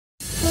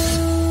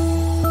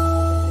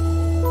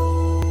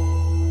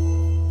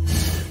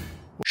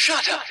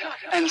Shut up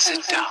and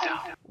sit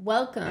down.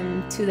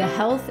 Welcome to the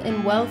Health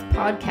and Wealth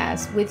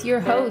Podcast with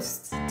your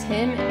hosts,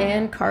 Tim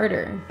and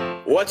Carter.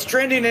 What's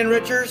trending,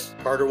 Enrichers?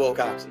 Carter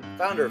Wilcoxon,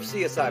 founder of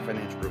CSI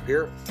Financial Group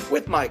here,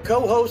 with my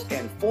co-host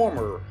and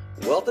former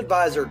wealth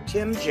advisor,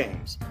 Tim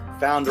James,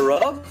 founder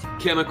of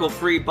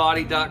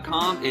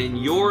ChemicalFreeBody.com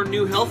and your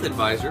new health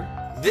advisor.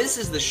 This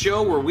is the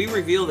show where we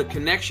reveal the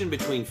connection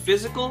between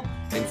physical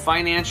and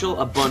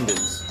financial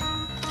abundance.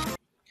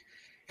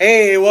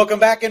 Hey, welcome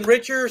back,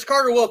 Enrichers.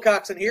 Carter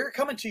Wilcoxon here,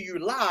 coming to you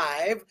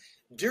live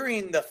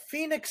during the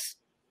Phoenix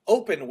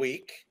Open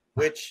Week,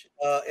 which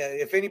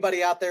if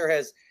anybody out there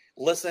has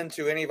listened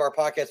to any of our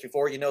podcasts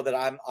before, you know that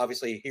I'm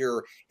obviously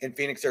here in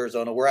Phoenix,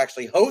 Arizona. We're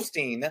actually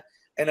hosting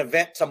an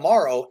event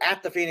tomorrow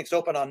at the Phoenix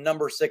Open on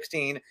number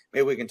 16.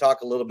 Maybe we can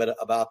talk a little bit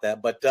about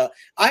that. But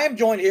I am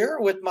joined here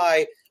with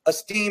my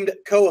esteemed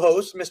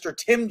co-host, Mr.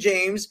 Tim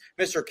James,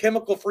 Mr.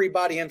 Chemical Free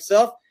Body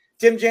himself.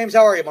 Tim James,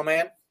 how are you, my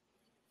man?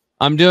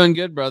 I'm doing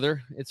good,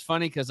 brother. It's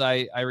funny because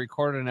I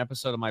recorded an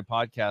episode of my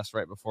podcast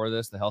right before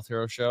this, the Health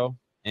Hero Show,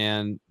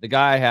 and the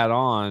guy I had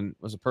on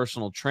was a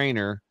personal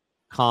trainer,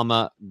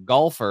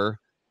 golfer,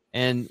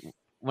 and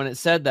when it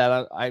said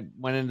that, I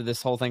went into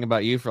this whole thing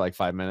about you for like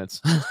 5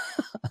 minutes. I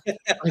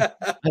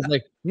was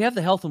like, we have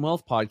the Health and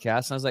Wealth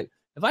Podcast, and I was like,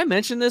 have I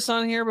mentioned this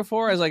on here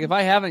before? I was like, if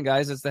I haven't,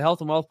 guys, it's the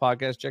Health and Wealth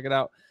Podcast. Check it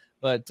out.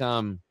 But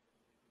my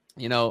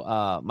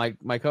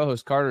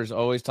co-host Carter is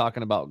always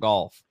talking about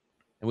golf,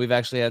 and we've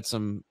actually had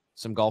some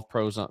golf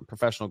pros on,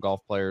 professional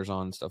golf players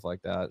on and stuff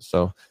like that.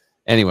 So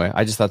anyway,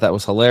 I just thought that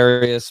was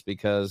hilarious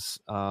because,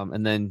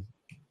 and then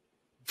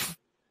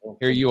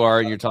here you are,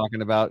 and you're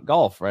talking about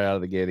golf right out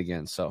of the gate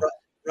again. So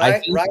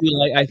I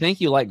think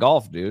you like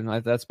golf, dude.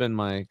 That's been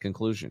my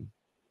conclusion.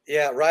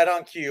 Yeah, right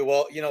on cue.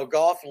 Well,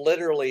 golf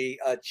literally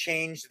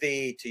changed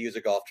to use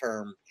a golf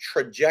term,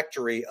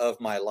 trajectory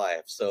of my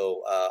life.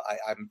 So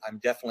I'm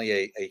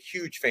definitely a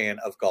huge fan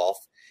of golf,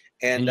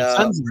 and your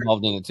son's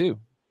involved in it too.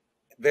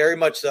 Very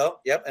much so.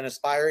 Yep, an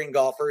aspiring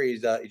golfer. He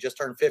just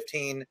turned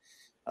 15,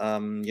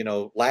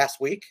 last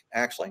week,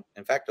 actually.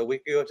 In fact, a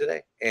week ago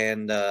today,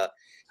 and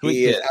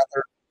he is out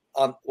there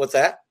on what's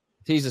that?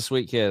 He's a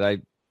sweet kid. I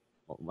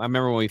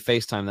remember when we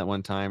FaceTimed that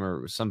one time,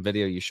 or some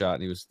video you shot,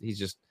 and he's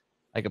just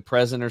like a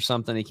present or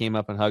something. He came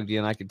up and hugged you,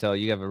 and I could tell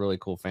you have a really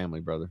cool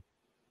family, brother.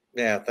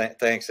 Yeah,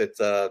 thanks.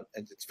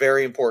 It's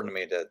very important to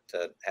me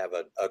to have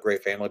a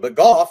great family. But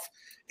golf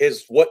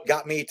is what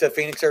got me to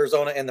Phoenix,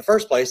 Arizona in the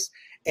first place.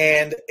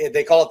 And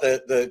they call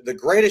it the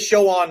greatest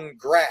show on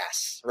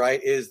grass, right?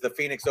 Is the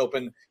Phoenix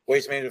Open,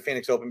 Waste Management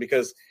Phoenix Open,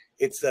 because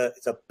it's a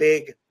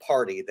big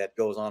party that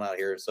goes on out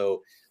here.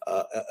 So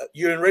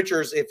you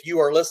Enrichers, if you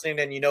are listening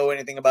and you know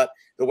anything about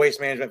the Waste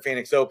Management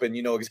Phoenix Open,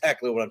 you know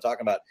exactly what I'm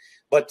talking about.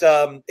 But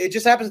it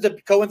just happens to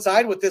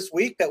coincide with this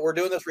week that we're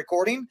doing this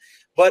recording.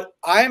 But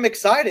I am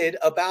excited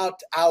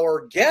about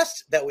our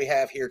guest that we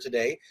have here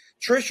today,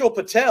 Trishul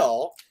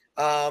Patel,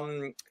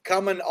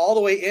 coming all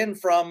the way in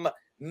from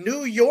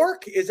New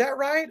York. Is that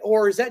right?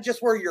 Or is that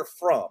just where you're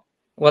from?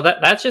 Well,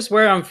 that's just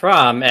where I'm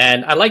from.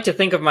 And I like to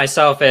think of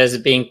myself as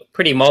being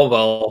pretty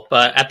mobile.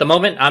 But at the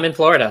moment, I'm in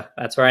Florida.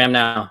 That's where I am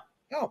now.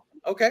 Oh,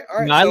 okay.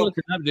 All right. I looked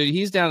it up, dude.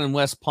 He's down in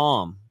West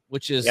Palm,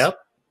 which is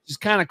just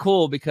kind of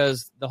cool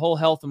because the whole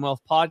Health and Wealth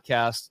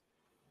Podcast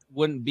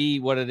wouldn't be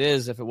what it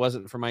is if it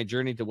wasn't for my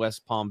journey to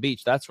West Palm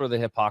Beach. That's where the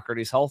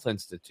Hippocrates Health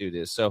Institute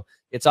is. So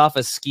it's off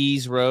of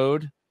Skis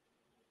Road.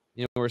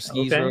 You know where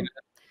Skis Road is?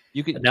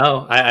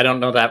 No, I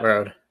don't know that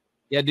road.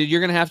 Yeah, dude, you're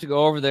going to have to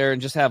go over there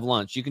and just have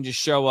lunch. You can just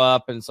show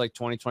up and it's like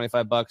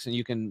 $20-25 and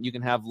you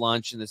can have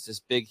lunch, and it's this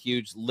big,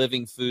 huge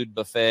living food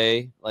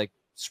buffet, like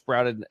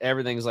sprouted.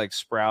 Everything's like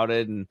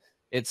sprouted, and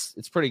it's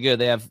pretty good.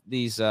 They have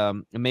these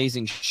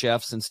amazing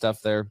chefs and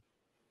stuff there,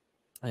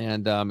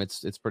 and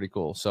it's pretty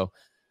cool. So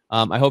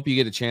I hope you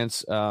get a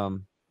chance,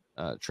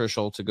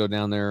 Trishul, to go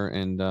down there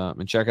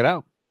and check it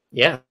out.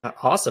 Yeah,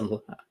 awesome.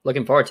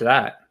 Looking forward to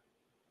that.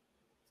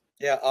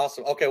 Yeah,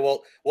 awesome. Okay,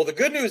 well, the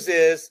good news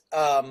is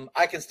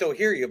I can still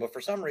hear you, but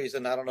for some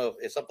reason, I don't know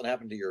if something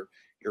happened to your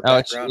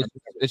background.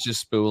 It's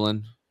just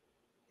spooling.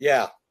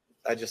 Yeah,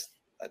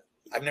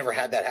 I've never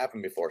had that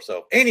happen before.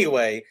 So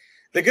anyway,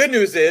 the good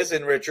news is,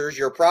 Enrichers,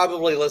 you're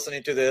probably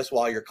listening to this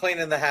while you're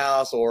cleaning the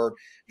house or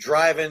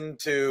driving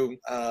to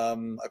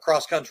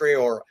across country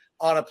or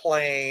on a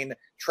plane,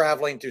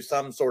 traveling to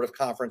some sort of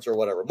conference or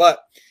whatever.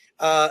 But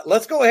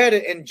let's go ahead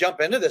and jump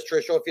into this,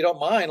 Trishul, if you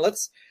don't mind.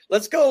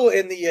 Let's go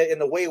in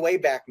the way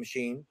back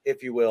machine,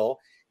 if you will,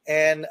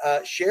 and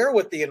share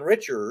with the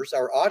Enrichers,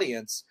 our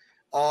audience,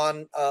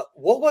 on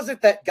what was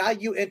it that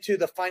got you into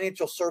the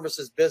financial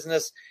services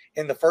business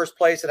in the first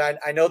place. And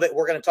I know that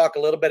we're going to talk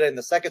a little bit in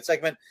the second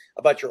segment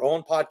about your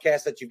own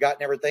podcast that you've got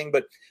and everything,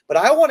 but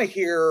I want to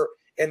hear,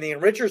 and the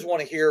Enrichers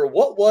want to hear,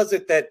 what was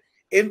it that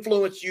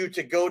influenced you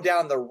to go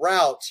down the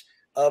route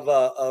of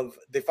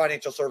the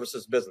financial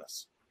services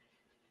business?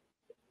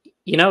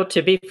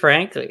 To be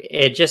frank,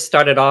 it just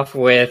started off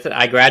with,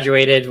 I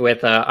graduated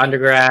with an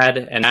undergrad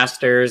and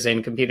master's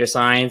in computer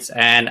science,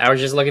 and I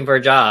was just looking for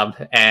a job,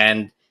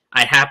 and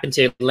I happened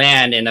to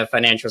land in a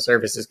financial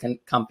services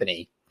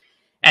company.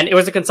 And it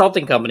was a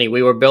consulting company.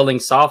 We were building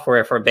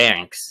software for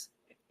banks.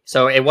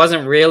 So it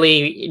wasn't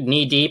really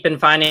knee deep in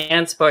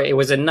finance, but it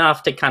was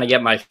enough to kind of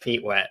get my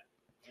feet wet.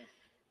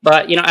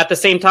 But, you know, at the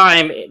same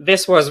time,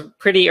 this was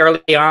pretty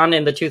early on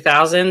in the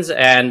 2000s,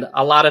 and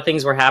a lot of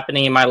things were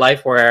happening in my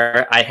life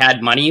where I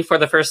had money for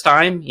the first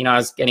time. You know, I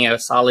was getting a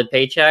solid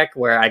paycheck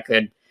where I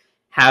could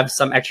have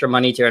some extra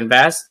money to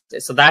invest.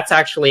 So that's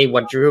actually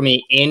what drew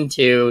me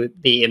into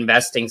the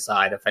investing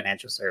side of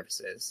financial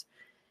services.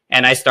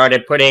 And I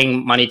started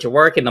putting money to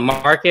work in the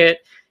market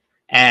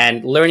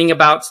and learning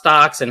about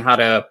stocks and how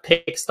to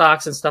pick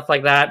stocks and stuff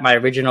like that. My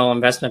original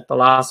investment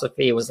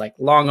philosophy was like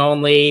long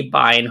only,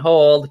 buy and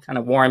hold, kind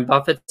of Warren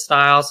Buffett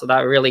style. So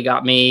that really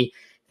got me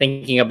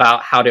thinking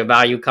about how to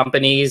value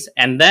companies.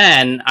 And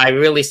then I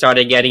really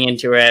started getting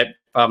into it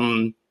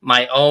from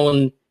my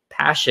own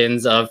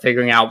passions of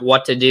figuring out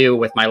what to do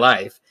with my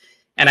life.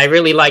 And I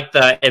really liked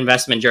the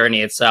investment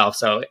journey itself.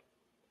 So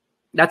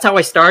that's how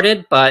I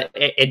started, but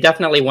it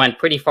definitely went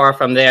pretty far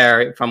from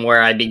there, from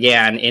where I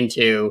began,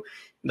 into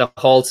the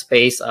whole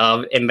space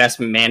of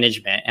investment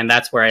management. And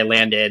that's where I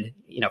landed,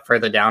 you know,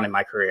 further down in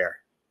my career.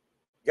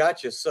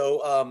 Gotcha.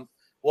 So,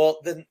 well,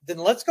 then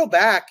let's go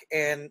back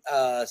and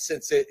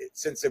since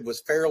it was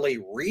fairly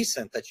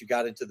recent that you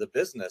got into the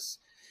business,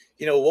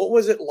 you know, what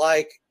was it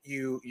like?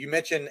 You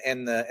mentioned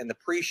in the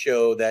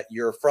pre-show that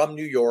you're from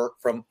New York,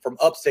 from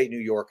upstate New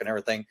York and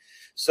everything.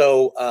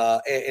 So,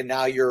 and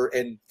now you're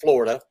in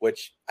Florida,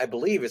 which I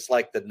believe is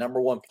like the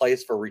 #1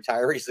 place for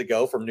retirees to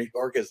go from New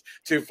York is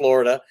to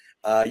Florida.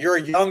 You're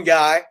a young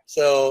guy,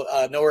 so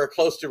nowhere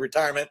close to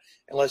retirement,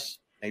 unless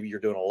maybe you're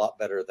doing a lot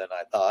better than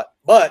I thought.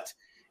 But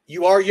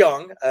you are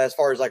young as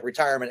far as like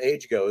retirement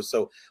age goes.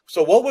 So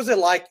what was it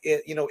like,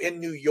 you know, in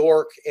New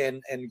York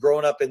and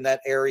growing up in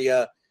that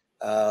area,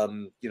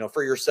 you know,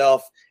 for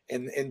yourself?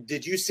 And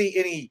did you see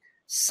any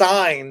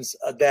signs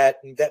that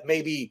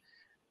maybe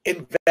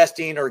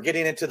investing or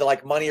getting into the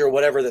like money or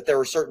whatever, that there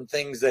were certain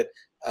things that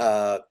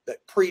that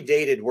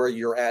predated where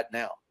you're at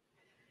now?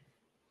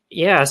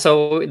 Yeah,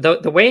 so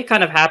the way it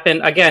kind of happened,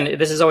 again,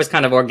 this is always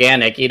kind of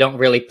organic. You don't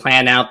really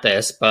plan out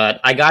this,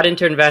 but I got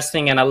into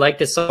investing and I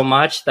liked it so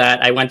much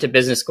that I went to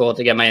business school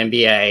to get my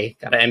MBA,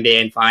 got an MBA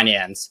in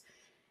finance.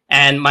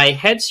 And my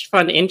hedge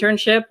fund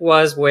internship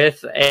was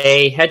with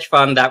a hedge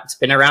fund that's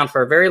been around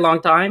for a very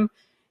long time.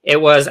 It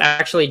was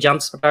actually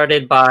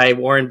jump-started by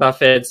Warren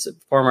Buffett's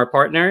former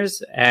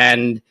partners,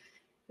 and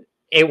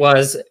it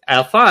was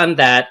a fund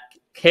that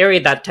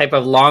carried that type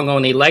of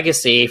long-only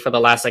legacy for the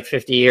last like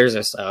 50 years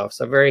or so.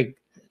 So very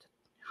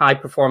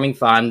high-performing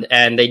fund,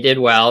 and they did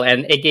well.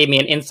 And it gave me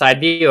an inside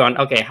view on,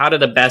 okay, how do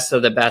the best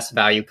of the best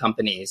value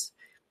companies?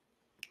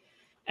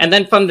 And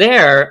then from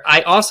there,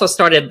 I also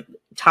started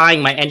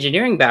tying my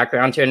engineering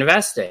background to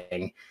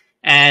investing.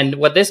 And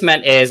what this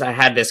meant is I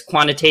had this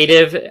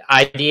quantitative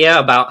idea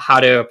about how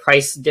to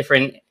price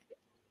different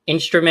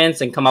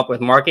instruments and come up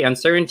with market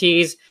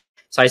uncertainties.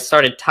 So I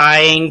started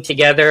tying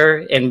together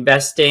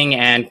investing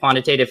and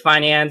quantitative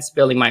finance,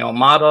 building my own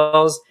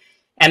models.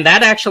 And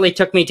that actually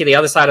took me to the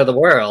other side of the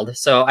world.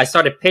 So I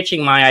started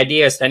pitching my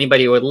ideas to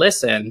anybody who would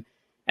listen.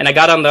 And I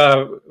got on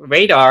the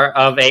radar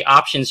of a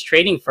options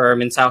trading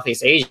firm in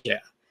Southeast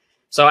Asia.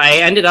 So I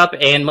ended up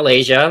in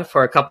Malaysia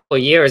for a couple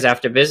of years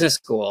after business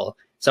school.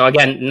 So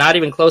again, not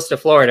even close to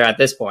Florida at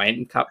this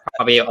point,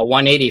 probably a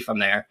 180 from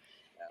there.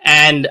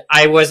 And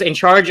I was in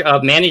charge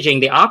of managing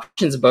the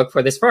options book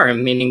for this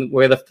firm, meaning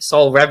we're the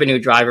sole revenue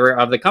driver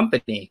of the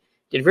company.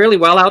 Did really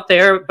well out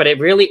there, but it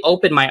really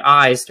opened my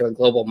eyes to a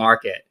global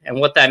market. And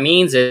what that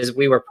means is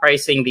we were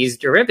pricing these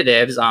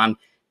derivatives on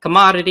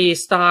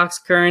commodities, stocks,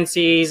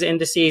 currencies,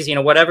 indices, you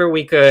know, whatever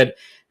we could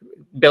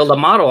build a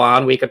model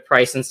on, we could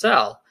price and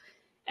sell.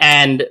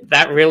 And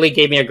that really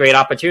gave me a great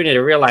opportunity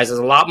to realize there's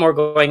a lot more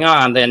going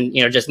on than,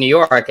 you know, just New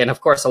York. And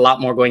of course, a lot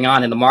more going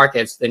on in the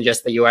markets than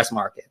just the US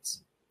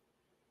markets.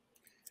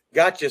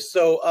 Gotcha.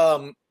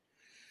 So,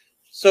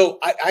 so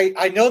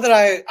I know that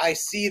I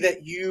see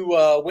that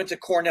you went to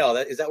Cornell.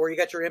 Is that where you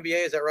got your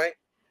MBA? Is that right?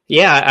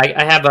 Yeah,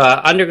 I have an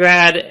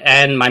undergrad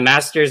and my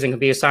master's in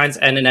computer science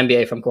and an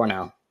MBA from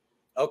Cornell.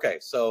 Okay,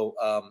 so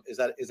is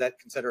that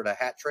considered a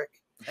hat trick?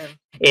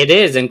 It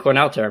is in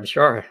Cornell terms,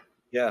 sure.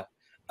 Yeah.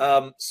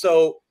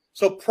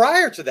 So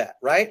prior to that,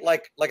 right?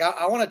 Like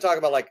I want to talk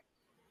about, like,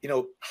 you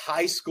know,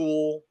 high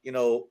school, you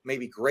know,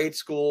 maybe grade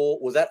school.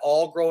 Was that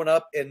all growing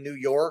up in New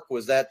York?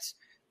 Was that,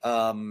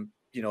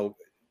 you know,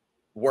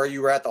 where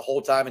you were at the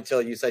whole time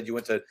until you said you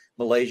went to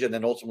Malaysia and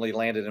then ultimately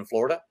landed in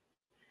Florida?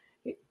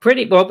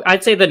 Pretty well,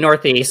 I'd say the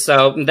Northeast.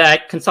 So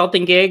that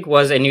consulting gig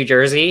was in New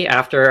Jersey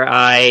after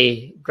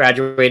I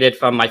graduated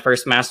from my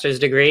first master's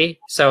degree.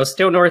 So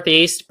still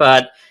Northeast,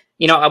 but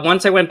you know,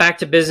 once I went back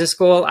to business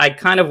school, I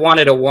kind of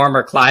wanted a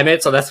warmer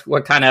climate. So that's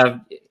what kind of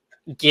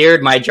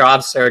geared my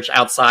job search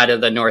outside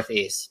of the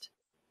Northeast.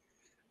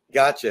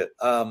 Gotcha.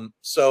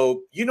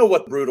 So you know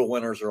what brutal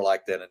winters are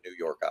like then in New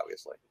York,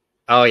 obviously.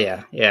 Oh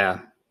yeah,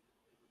 yeah.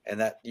 And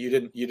that you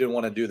didn't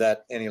want to do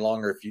that any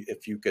longer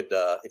if you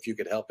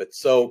could help it.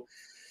 So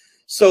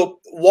So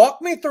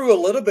walk me through a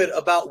little bit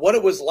about what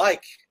it was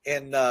like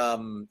in,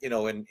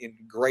 in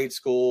grade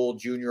school,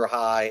 junior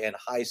high, and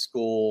high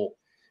school.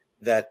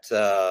 That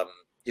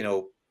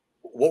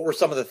what were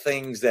some of the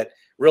things that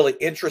really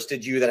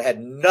interested you that had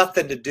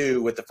nothing to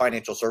do with the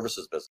financial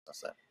services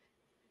business then?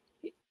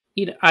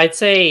 I'd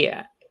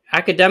say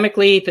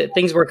academically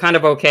things were kind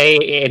of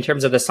okay in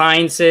terms of the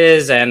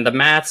sciences and the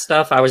math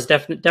stuff. I was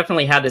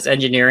definitely had this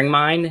engineering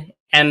mind,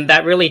 and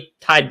that really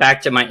tied back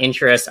to my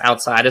interests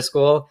outside of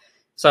school.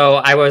 So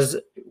I was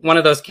one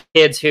of those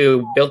kids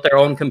who built their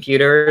own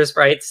computers,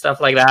 right?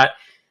 Stuff like that.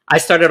 I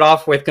started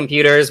off with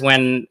computers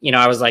when,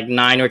 I was like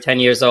 9 or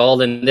 10 years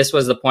old. And this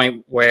was the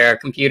point where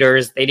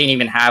computers, they didn't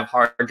even have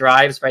hard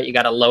drives, right? You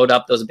got to load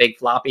up those big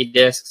floppy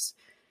disks,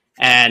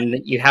 and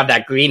you have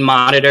that green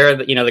monitor,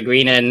 the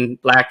green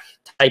and black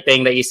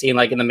typing that you see in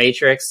the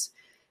Matrix.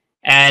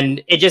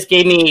 And it just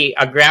gave me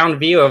a ground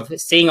view of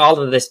seeing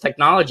all of this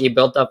technology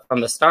built up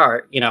from the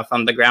start,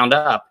 from the ground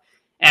up.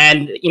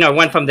 And,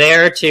 went from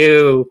there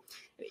to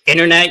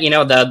internet,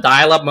 the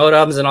dial-up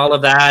modems and all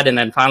of that, and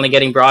then finally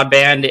getting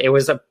broadband. It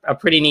was a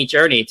pretty neat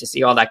journey to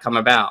see all that come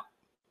about.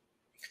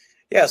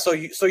 Yeah, so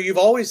you've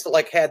always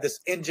had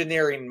this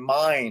engineering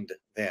mind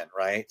then,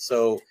 right?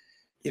 So,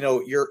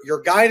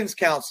 your guidance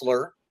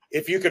counselor,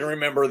 if you can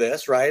remember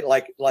this, right?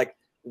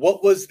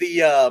 What was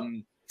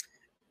the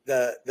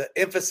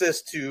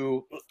emphasis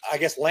to, I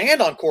guess,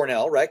 land on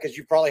Cornell, right? Because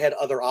you probably had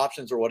other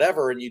options or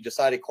whatever, and you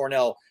decided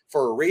Cornell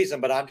for a reason.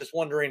 But I'm just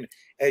wondering,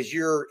 as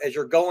you're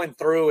going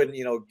through and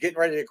getting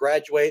ready to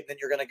graduate, and then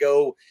you're going to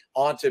go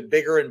on to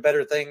bigger and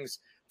better things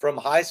from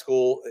high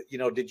school,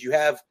 did you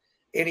have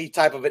any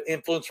type of an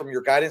influence from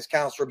your guidance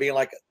counselor being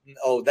like,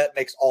 oh, that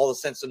makes all the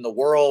sense in the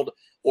world?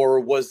 Or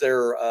was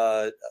there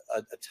a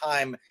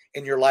time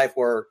in your life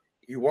where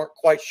you weren't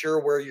quite sure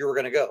where you were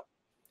going to go?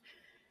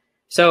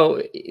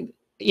 So,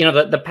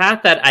 the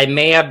path that I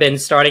may have been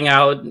starting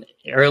out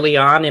early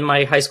on in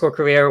my high school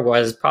career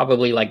was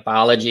probably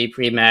biology,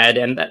 pre-med,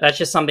 and that's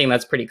just something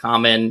that's pretty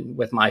common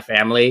with my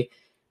family.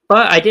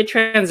 But I did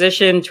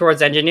transition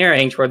towards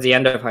engineering towards the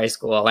end of high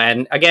school.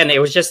 And again,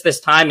 it was just this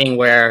timing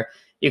where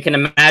you can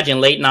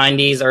imagine late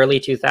 90s, early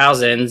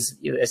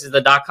 2000s, this is the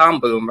dot-com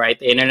boom, right?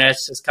 The internet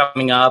is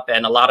coming up,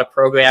 and a lot of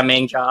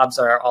programming jobs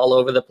are all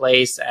over the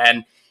place.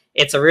 And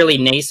it's a really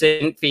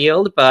nascent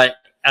field, but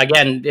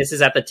again, this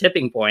is at the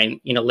tipping point.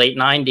 Late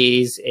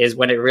 90s is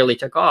when it really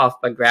took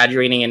off, but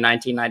graduating in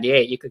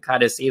 1998, you could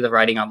kind of see the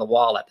writing on the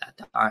wall at that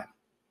time.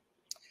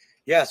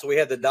 Yeah, so we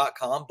had the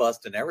dot-com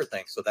bust and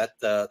everything. So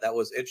that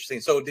was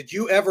interesting. So did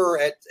you ever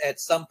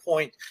at some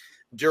point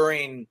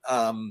during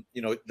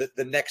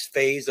the next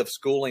phase of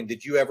schooling,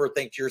 did you ever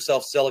think to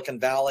yourself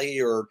Silicon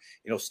Valley or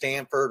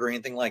Stanford or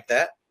anything like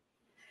that?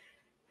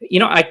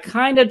 I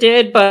kind of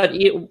did, but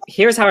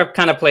here's how it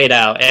kind of played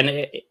out.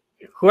 And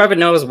whoever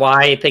knows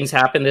why things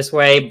happen this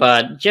way,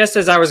 but just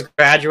as I was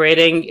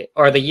graduating,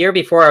 or the year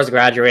before I was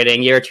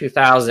graduating, year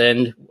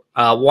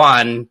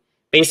 2001,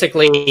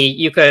 basically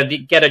you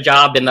could get a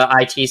job in the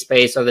IT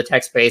space or the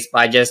tech space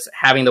by just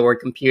having the word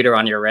computer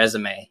on your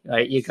resume.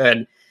 Right? You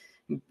could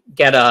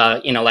get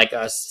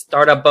a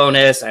startup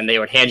bonus, and they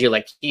would hand you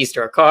keys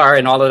to a car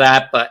and all of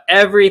that. But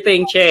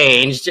everything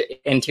changed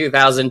in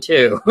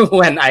 2002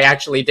 when I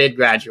actually did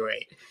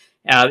graduate.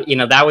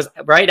 That was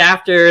right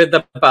after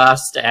the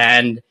bust,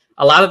 and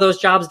a lot of those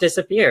jobs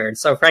disappeared.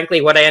 So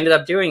frankly, what I ended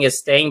up doing is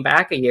staying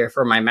back a year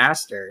for my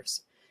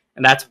master's.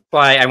 And that's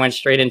why I went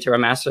straight into a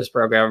master's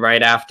program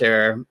right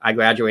after I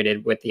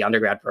graduated with the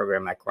undergrad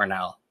program at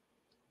Cornell.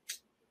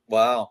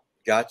 Wow.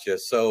 Gotcha.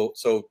 So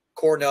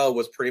Cornell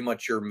was pretty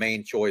much your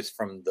main choice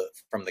from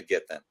the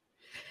get then.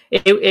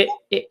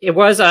 It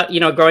was,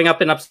 growing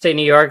up in upstate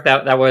New York,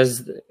 that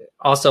was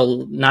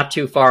also not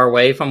too far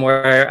away from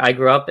where I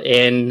grew up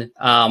in,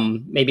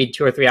 maybe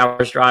 2 or 3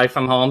 hours drive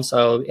from home.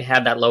 So it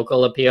had that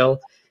local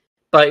appeal,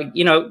 but,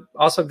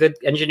 also good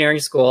engineering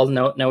school,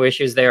 no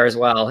issues there as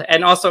well.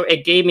 And also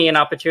it gave me an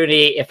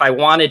opportunity if I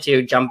wanted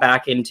to jump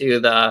back into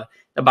the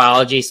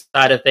biology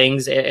side of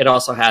things. It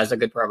also has a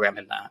good program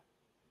in that.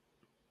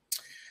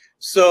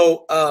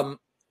 So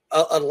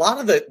a lot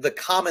of the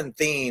common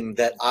theme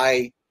that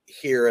I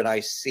hear and I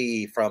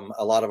see from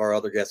a lot of our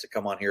other guests that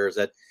come on here is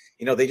that,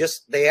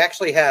 they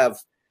actually have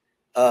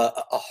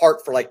a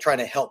heart for trying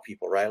to help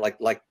people, right?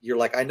 You're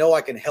I know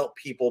I can help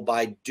people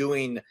by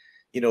doing,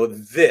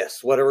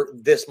 this, whatever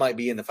this might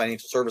be in the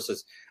financial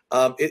services.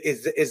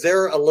 Is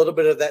there a little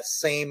bit of that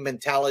same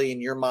mentality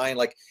in your mind,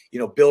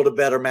 build a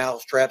better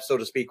mousetrap, so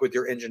to speak, with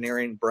your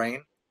engineering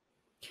brain?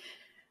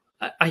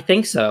 I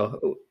think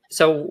so.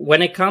 So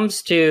when it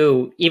comes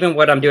to even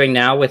what I'm doing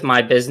now with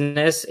my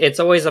business, it's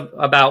always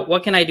about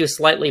what can I do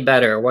slightly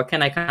better? What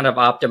can I kind of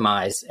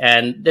optimize?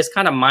 And this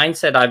kind of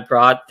mindset I've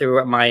brought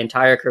through my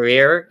entire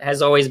career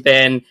has always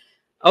been,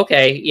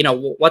 okay,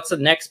 what's the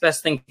next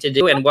best thing to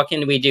do and what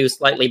can we do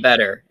slightly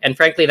better? And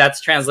frankly,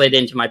 that's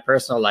translated into my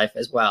personal life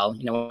as well.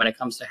 When it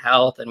comes to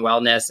health and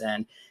wellness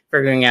and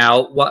figuring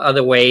out what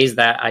other ways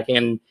that I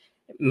can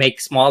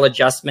make small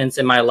adjustments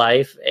in my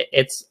life.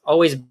 It's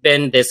always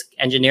been this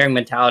engineering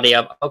mentality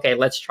of, okay,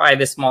 let's try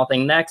this small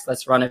thing next.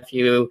 Let's run a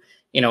few,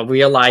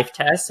 real life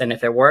tests. And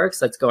if it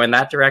works, let's go in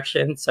that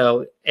direction.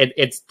 So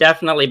it's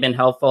definitely been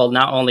helpful,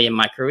 not only in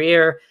my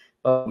career,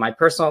 but my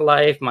personal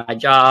life, my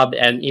job,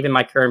 and even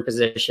my current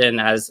position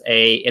as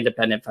a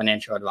independent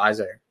financial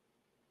advisor.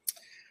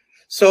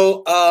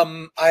 So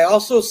I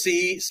also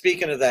see,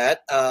 speaking of that,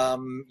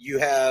 you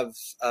have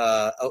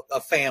a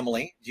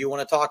family. Do you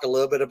want to talk a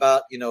little bit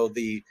about,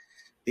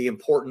 the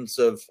importance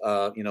of,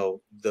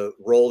 the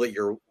role that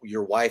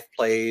your wife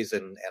plays?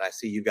 And I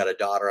see you've got a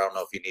daughter. I don't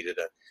know if you needed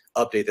to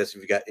update this,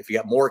 if you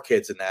got more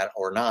kids in that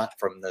or not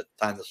from the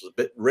time this was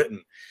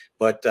written.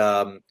 But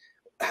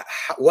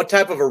what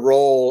type of a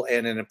role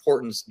and an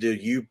importance do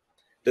you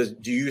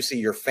see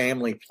your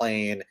family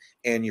playing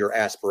in your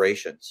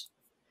aspirations?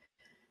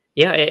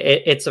 Yeah,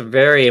 it's a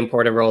very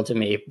important role to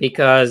me,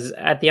 because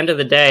at the end of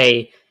the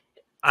day,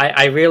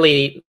 I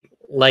really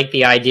like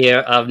the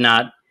idea of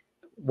not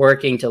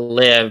working to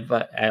live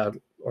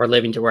or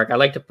living to work. I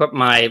like to put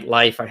my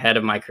life ahead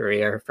of my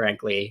career,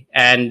 frankly.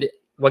 And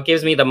what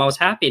gives me the most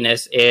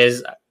happiness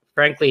is,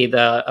 frankly,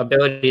 the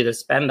ability to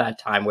spend that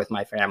time with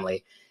my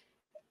family.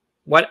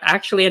 What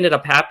actually ended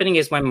up happening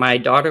is when my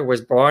daughter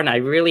was born, I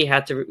really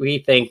had to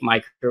rethink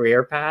my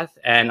career path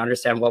and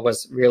understand what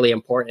was really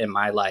important in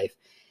my life.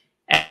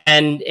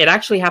 And it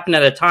actually happened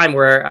at a time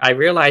where I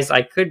realized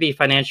I could be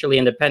financially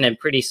independent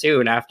pretty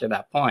soon after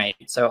that point.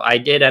 So I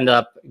did end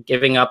up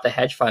giving up the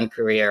hedge fund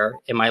career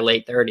in my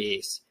late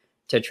 30s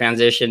to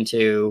transition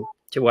to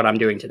what I'm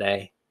doing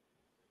today.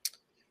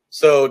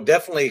 So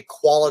definitely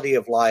quality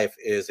of life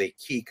is a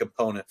key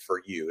component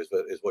for you,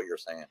 is what you're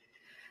saying.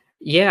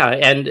 Yeah.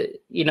 And,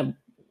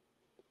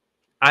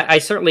 I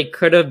certainly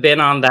could have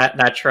been on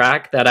that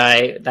track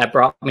that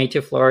brought me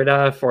to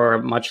Florida for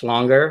much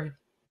longer.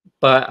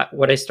 But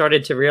what I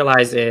started to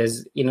realize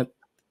is,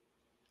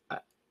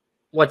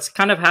 what's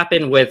kind of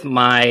happened with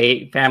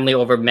my family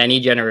over many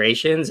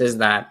generations is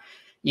that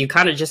you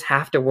kind of just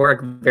have to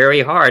work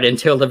very hard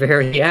until the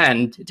very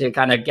end to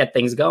kind of get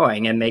things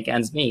going and make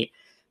ends meet.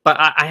 But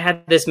I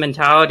had this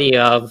mentality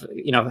of,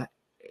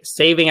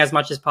 saving as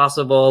much as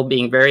possible,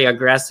 being very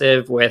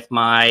aggressive with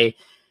my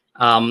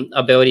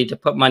ability to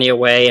put money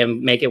away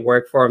and make it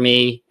work for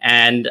me.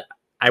 And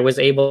I was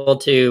able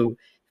to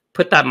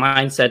put that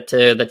mindset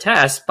to the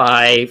test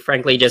by,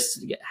 frankly,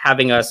 just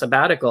having a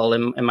sabbatical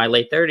in my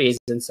late 30s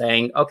and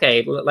saying,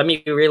 okay, let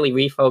me really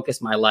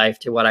refocus my life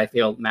to what I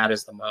feel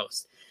matters the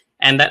most.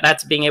 And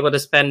that's being able to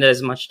spend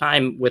as much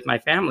time with my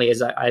family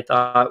as I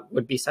thought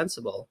would be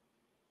sensible.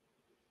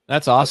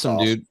 That's awesome,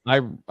 dude.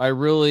 I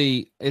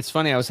really, it's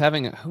funny.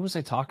 Who was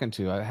I talking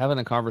to? I was having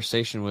a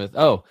conversation with,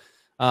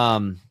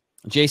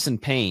 Jason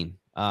Payne.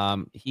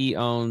 He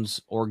owns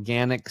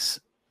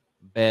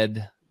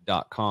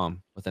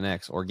organicsbed.com with an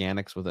X,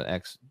 organics with an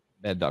X,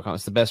 bed.com.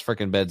 It's the best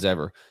freaking beds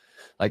ever,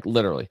 like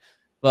literally.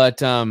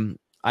 But I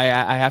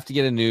have to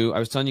get I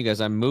was telling you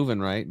guys, I'm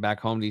moving right back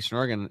home to Eastern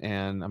Oregon,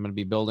 and I'm going to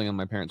be building on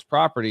my parents'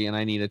 property, and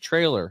I need a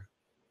trailer.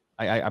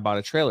 I bought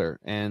a trailer,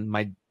 and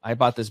I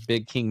bought this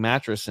big king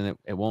mattress, and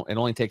it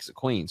only takes a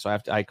queen. So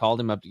I called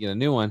him up to get a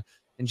new one.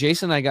 And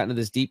Jason and I got into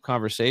this deep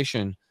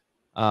conversation,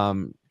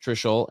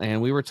 Trishul,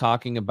 and we were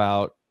talking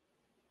about,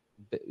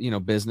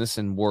 business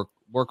and work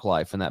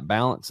life and that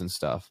balance and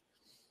stuff.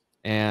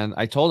 And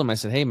I told him, I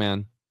said, hey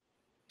man,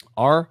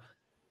 our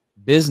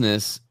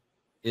business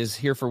is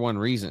here for one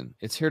reason.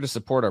 It's here to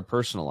support our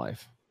personal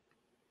life.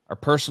 Our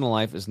personal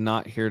life is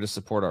not here to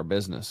support our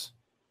business.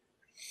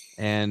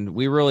 And that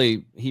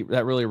really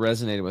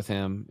resonated with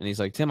him. And he's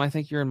like, Tim, I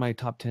think you're in my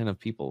top 10 of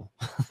people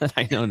that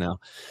I know now.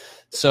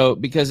 So,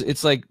 because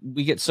it's like,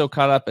 we get so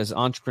caught up as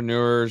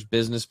entrepreneurs,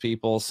 business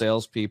people,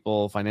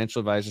 salespeople, financial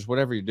advisors,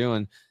 whatever you're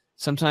doing.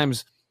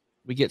 Sometimes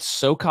we get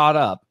so caught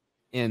up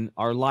in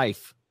our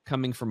life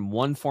coming from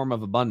one form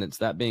of abundance,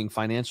 that being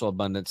financial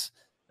abundance,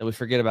 that we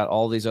forget about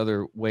all these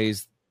other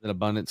ways that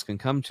abundance can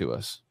come to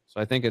us. So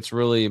I think it's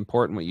really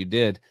important what you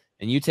did.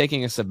 And you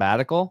taking a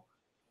sabbatical,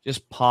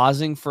 just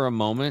pausing for a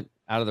moment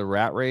out of the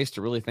rat race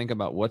to really think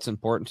about what's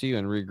important to you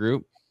and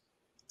regroup.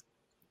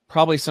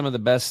 Probably some of the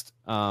best.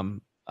 I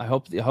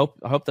hope the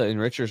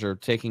enrichers are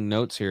taking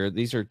notes here.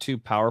 These are two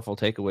powerful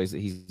takeaways that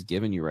he's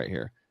given you right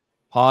here.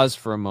 Pause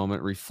for a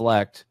moment,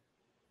 reflect,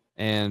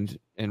 and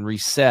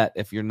reset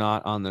if you're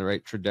not on the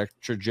right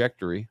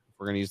trajectory.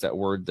 We're going to use that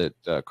word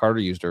that Carter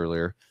used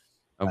earlier,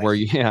 of nice. Where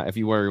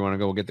you want to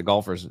go get the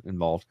golfers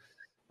involved.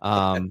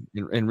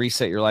 And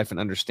reset your life and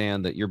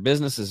understand that your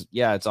business is,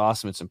 it's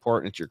awesome. It's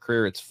important. It's your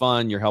career. It's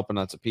fun. You're helping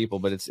lots of people,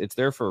 but it's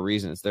there for a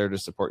reason. It's there to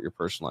support your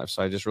personal life.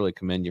 So I just really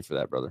commend you for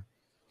that, brother.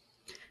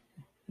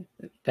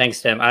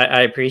 Thanks, Tim.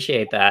 I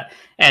appreciate that.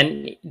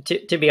 And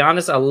to be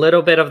honest, a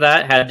little bit of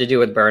that had to do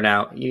with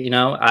burnout.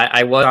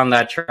 I was on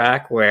that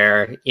track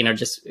where,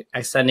 just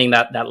ascending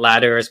that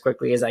ladder as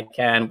quickly as I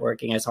can,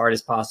 working as hard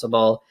as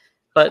possible.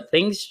 But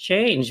things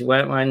change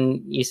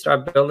when you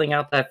start building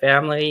out that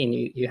family and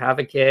you have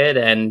a kid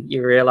and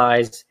you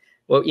realize,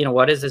 well,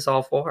 what is this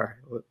all for?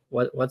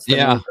 What's the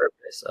main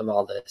purpose of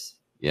all this?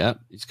 Yeah.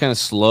 You just kind of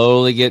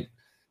slowly get,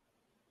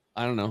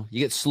 I don't know, you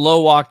get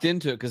slow walked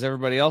into it because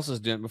everybody else is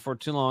doing it. Before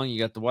too long, you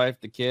got the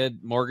wife, the kid,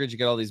 mortgage, you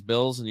got all these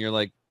bills, and you're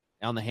like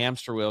on the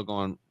hamster wheel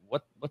going,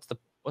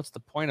 what's the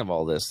point of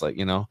all this? Like,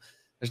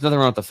 there's nothing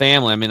wrong with the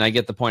family. I mean, I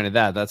get the point of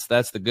that.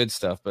 That's the good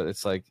stuff, but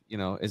it's like,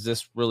 is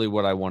this really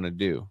what I want to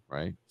do?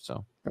 Right.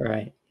 So,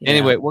 right. Yeah.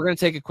 Anyway, we're going to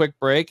take a quick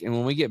break. And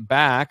when we get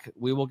back,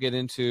 we will get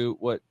into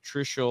what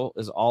Trishul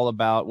is all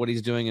about, what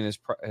he's doing in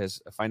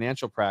his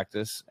financial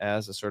practice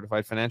as a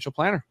certified financial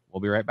planner.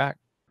 We'll be right back.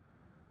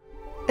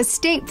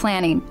 Estate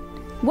planning.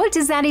 What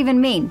does that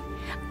even mean?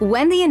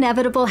 When the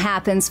inevitable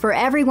happens for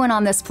everyone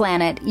on this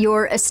planet,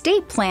 your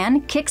estate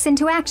plan kicks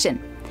into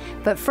action.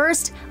 But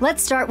first,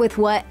 let's start with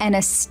what an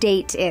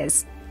estate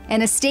is.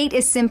 An estate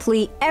is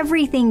simply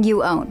everything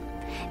you own.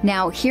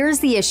 Now, here's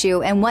the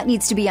issue and what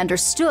needs to be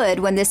understood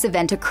when this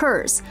event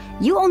occurs.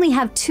 You only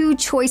have two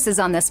choices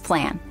on this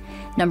plan.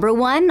 Number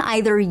one,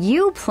 either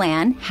you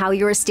plan how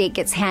your estate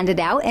gets handed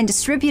out and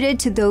distributed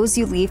to those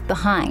you leave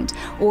behind.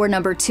 Or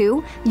number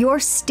two, your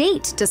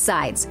state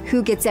decides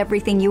who gets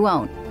everything you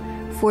own.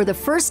 For the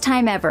first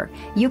time ever,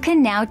 you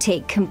can now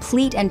take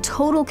complete and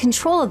total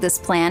control of this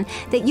plan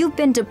that you've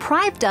been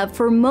deprived of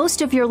for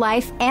most of your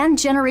life and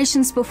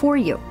generations before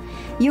you.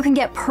 You can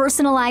get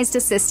personalized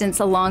assistance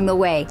along the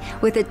way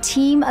with a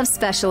team of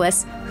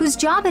specialists whose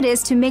job it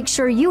is to make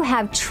sure you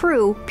have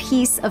true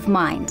peace of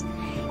mind.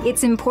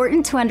 It's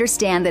important to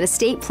understand that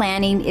estate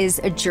planning is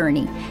a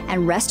journey,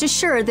 and rest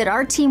assured that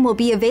our team will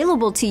be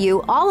available to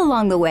you all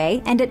along the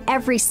way and at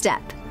every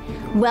step.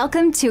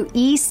 Welcome to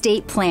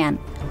eState Plan,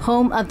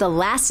 home of the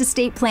last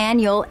estate plan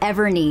you'll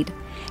ever need.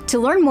 To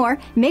learn more,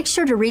 make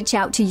sure to reach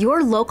out to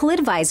your local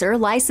advisor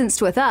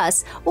licensed with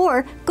us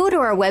or go to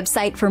our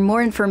website for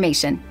more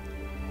information.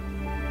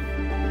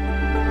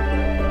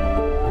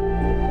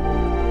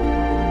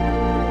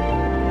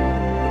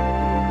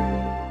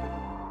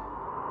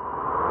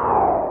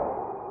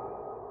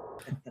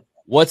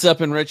 What's up,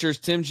 Enrichers?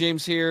 Tim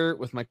James here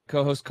with my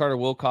co-host Carter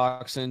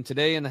Wilcoxon.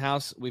 Today in the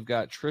house, we've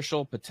got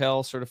Trishul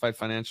Patel, certified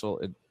financial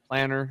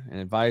planner and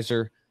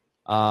advisor.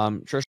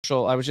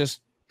 Trishul, I was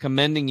just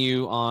commending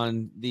you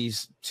on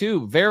these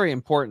two very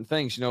important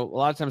things. A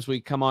lot of times we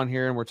come on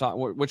here and we're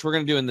talking, which we're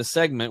going to do in this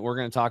segment. We're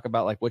going to talk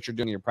about like what you're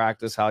doing in your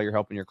practice, how you're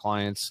helping your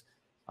clients.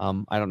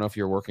 I don't know if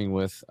you're working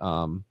with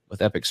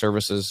Epic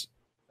Services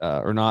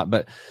or not,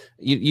 but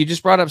you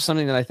just brought up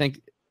something that I think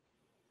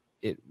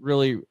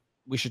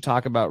we should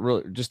talk about,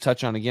 really just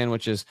touch on again,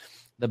 which is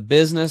the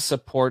business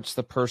supports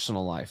the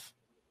personal life.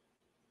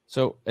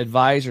 So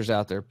advisors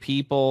out there,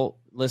 people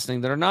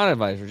listening that are not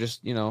advisors,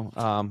 just,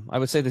 I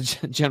would say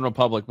the general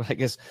public, but I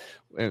guess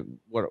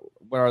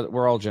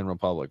we're all general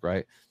public,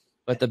 right?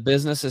 But the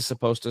business is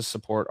supposed to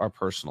support our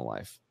personal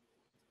life.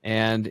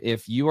 And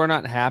if you are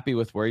not happy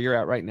with where you're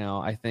at right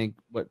now, I think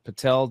what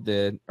Patel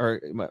did,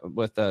 or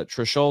what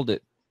Trishul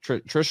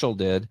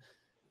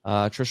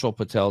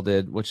Patel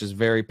did, which is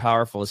very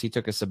powerful, is he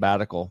took a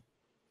sabbatical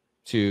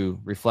to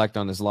reflect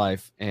on his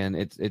life, and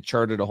it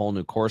charted a whole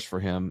new course for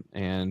him.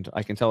 And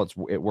I can tell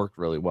it worked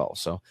really well.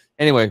 So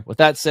anyway, with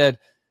that said,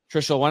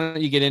 Trishul, why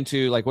don't you get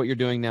into like what you're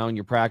doing now in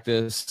your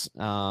practice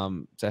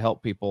to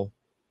help people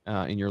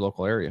in your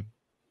local area?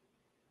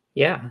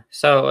 Yeah.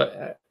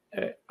 So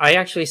I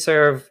actually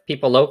serve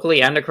people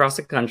locally and across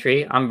the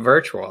country. I'm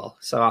virtual,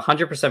 so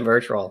 100%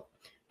 virtual.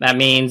 That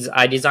means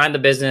I designed the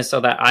business so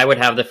that I would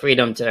have the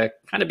freedom to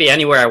kind of be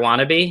anywhere I want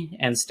to be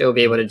and still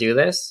be able to do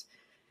this.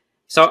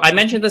 So I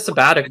mentioned the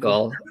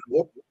sabbatical,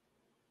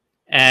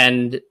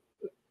 and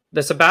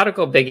the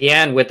sabbatical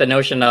began with the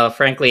notion of,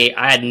 frankly,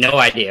 I had no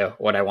idea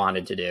what I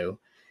wanted to do.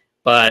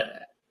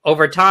 But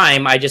over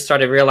time, I just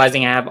started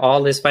realizing I have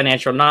all this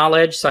financial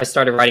knowledge. So I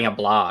started writing a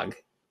blog.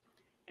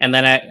 And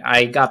then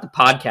I got the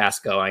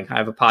podcast going. I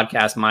have a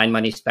podcast,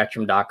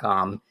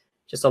 mindmoneyspectrum.com.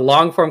 Just a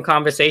long form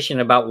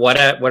conversation about what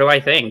do I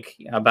think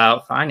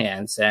about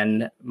finance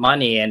and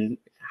money and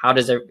how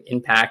does it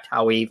impact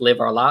how we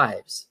live our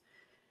lives.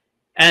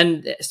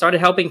 And started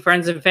helping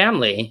friends and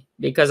family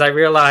because I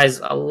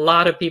realized a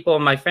lot of people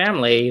in my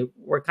family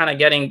were kind of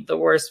getting the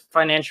worst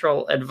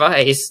financial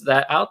advice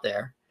out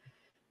there.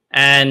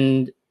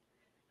 And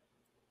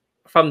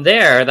from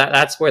there,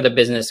 that's where the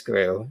business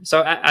grew.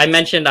 So I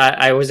mentioned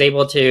I was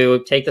able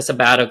to take the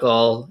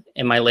sabbatical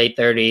in my late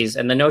 30s.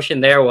 And the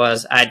notion there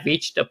was I'd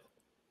reached a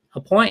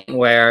point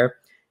where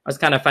I was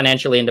kind of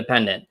financially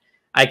independent.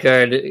 I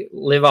could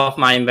live off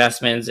my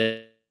investments.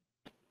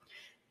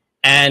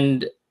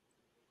 And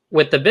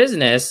with the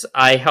business,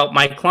 I help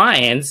my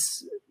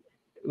clients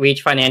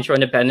reach financial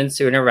independence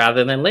sooner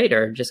rather than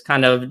later, just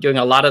kind of doing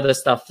a lot of the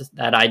stuff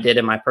that I did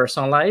in my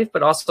personal life,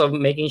 but also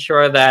making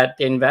sure that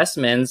the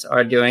investments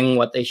are doing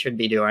what they should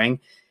be doing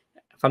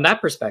from that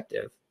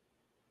perspective.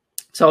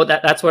 So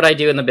that's what I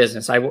do in the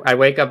business. I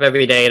wake up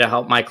every day to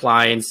help my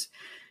clients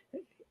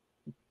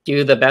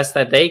do the best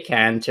that they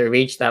can to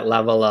reach that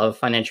level of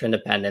financial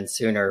independence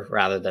sooner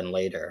rather than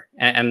later.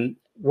 And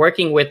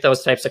working with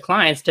those types of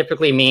clients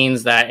typically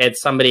means that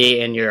it's somebody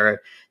in your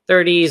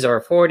 30s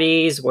or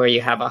 40s where you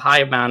have a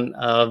high amount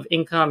of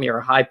income, you're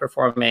a high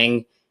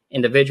performing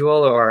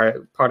individual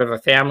or part of a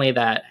family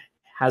that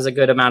has a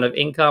good amount of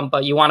income,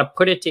 but you want to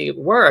put it to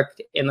work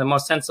in the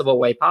most sensible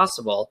way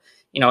possible.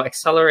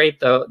 Accelerate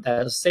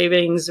the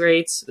savings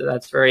rates.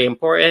 That's very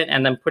important.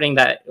 And then putting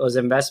those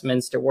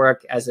investments to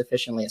work as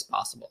efficiently as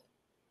possible.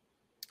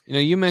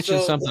 You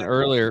mentioned something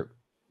earlier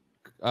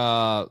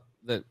that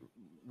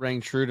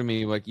rang true to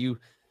me. Like you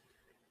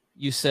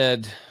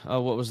said,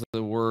 what was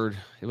the word?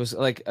 It was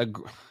like, I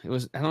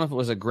don't know if it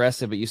was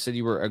aggressive, but you said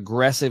you were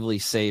aggressively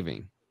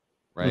saving,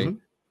 right? Mm-hmm.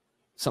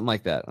 Something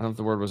like that. I don't know if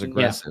the word was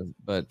aggressive,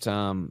 but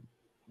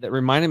that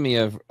reminded me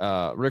of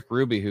Rick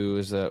Ruby, who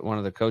is one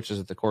of the coaches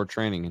at the core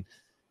training.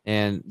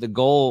 And the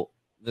goal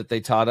that they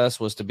taught us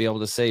was to be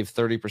able to save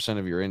 30%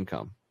 of your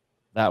income.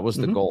 That was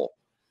the goal.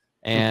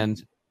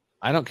 And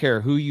I don't care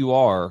who you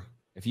are,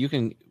 if you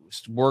can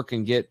work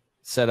and get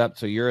set up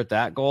so you're at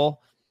that goal,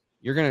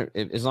 you're going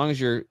to, as long as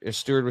you're a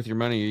steward with your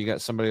money, you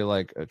got somebody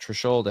like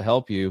Trishul to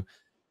help you,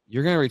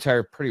 you're going to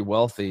retire pretty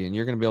wealthy, and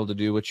you're going to be able to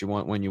do what you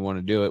want when you want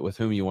to do it, with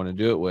whom you want to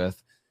do it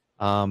with.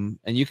 And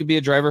you could be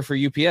a driver for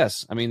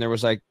UPS. I mean, there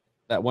was like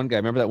that one guy,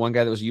 remember that one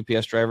guy that was a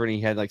UPS driver, and he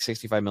had like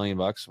 $65 million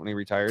when he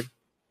retired,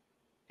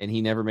 and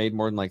he never made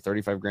more than like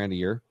 35 grand a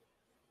year.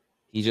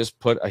 He just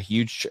put a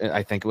huge,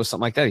 I think it was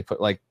something like that. He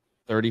put like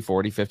 30,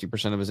 40,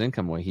 50% of his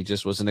income away. He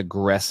just was an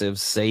aggressive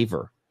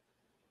saver.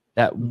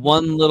 That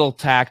one little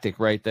tactic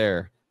right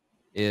there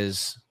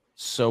is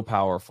so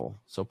powerful,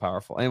 so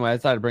powerful. Anyway, I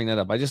thought I'd bring that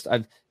up.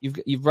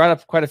 You've brought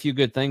up quite a few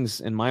good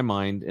things in my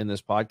mind in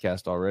this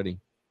podcast already.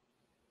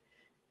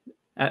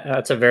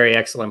 That's a very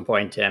excellent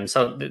point, Tim.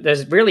 So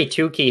there's really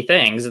two key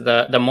things.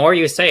 The more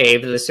you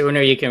save, the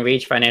sooner you can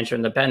reach financial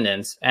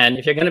independence. And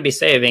if you're going to be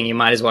saving, you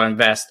might as well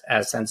invest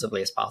as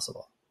sensibly as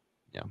possible.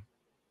 Yeah.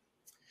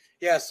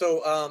 Yeah.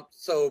 So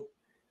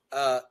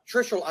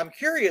Trishul, I'm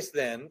curious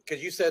then,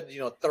 because you said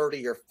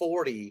 30 or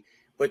 40,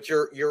 but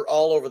you're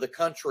all over the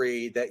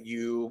country. That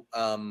you,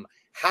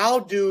 how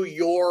do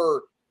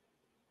your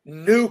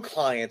new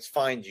clients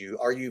find you?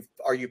 Are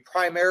you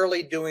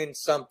primarily doing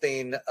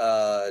something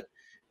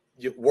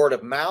word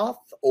of mouth,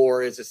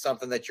 or is it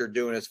something that you're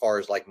doing as far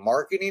as like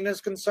marketing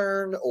is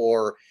concerned,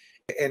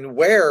 and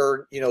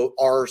where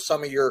are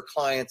some of your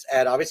clients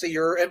at? Obviously,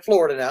 you're in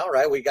Florida now,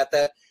 right? We got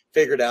that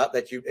figured out.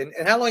 That you and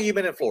how long have you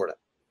been in Florida?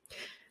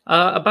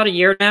 About a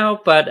year now,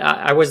 but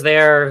I was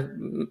there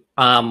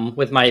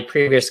with my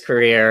previous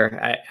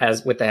career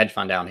as with the hedge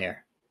fund down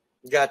here.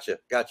 Gotcha.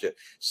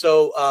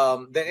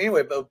 So then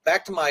anyway, but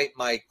back to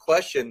my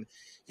question,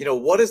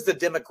 what does the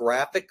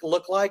demographic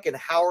look like, and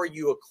how are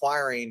you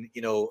acquiring,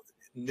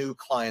 new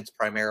clients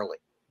primarily?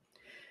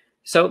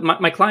 So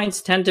my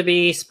clients tend to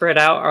be spread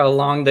out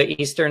along the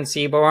eastern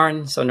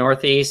seaboard, so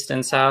northeast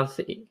and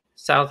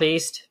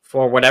southeast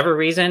for whatever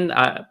reason.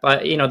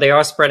 But they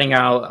are spreading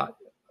out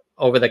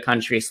over the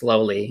country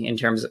slowly. In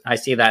terms I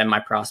see that in my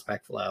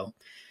prospect flow.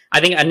 I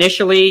think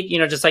initially,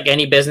 just like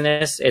any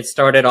business, it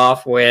started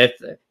off with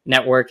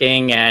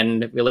networking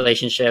and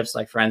relationships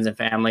like friends and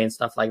family and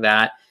stuff like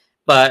that.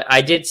 But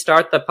I did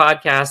start the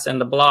podcast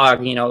and the blog,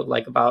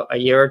 like about a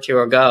year or two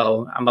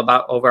ago. I'm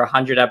about over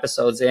 100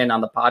 episodes in on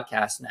the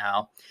podcast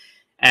now.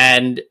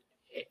 And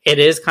it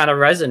is kind of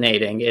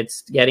resonating.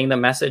 It's getting the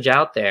message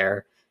out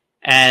there.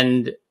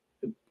 And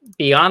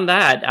beyond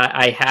that,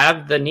 I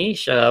have the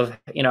niche of,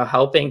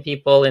 helping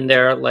people in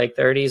their like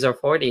 30s or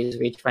 40s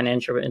reach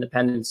financial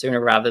independence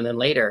sooner rather than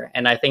later.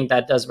 And I think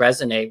that does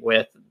resonate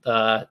with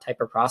the type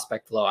of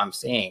prospect flow I'm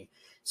seeing.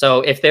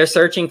 So if they're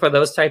searching for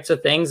those types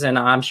of things and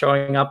I'm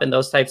showing up in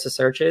those types of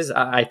searches,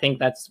 I think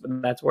that's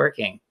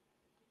working.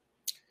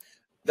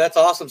 That's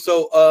awesome.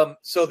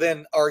 So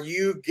then are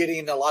you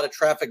getting a lot of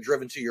traffic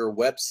driven to your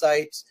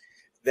website?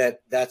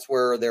 That's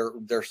where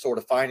they're sort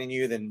of finding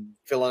you, then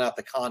filling out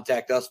the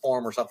contact us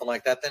form or something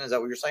like that then? Is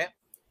that what you're saying?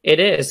 It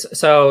is.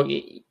 So,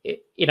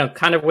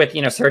 kind of with,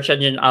 search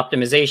engine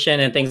optimization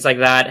and things like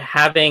that,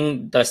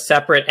 having the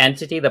separate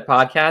entity, the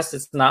podcast,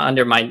 it's not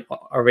under my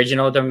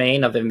original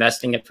domain of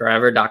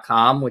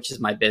investingitforever.com, which is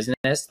my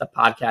business. The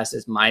podcast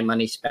is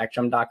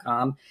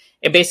mymoneyspectrum.com.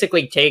 It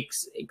basically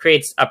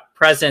creates a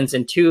presence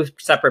in two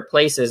separate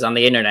places on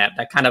the internet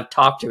that kind of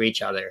talk to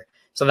each other.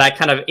 So that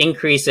kind of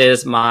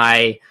increases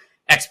my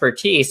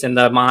expertise in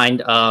the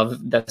mind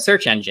of the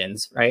search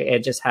engines, right?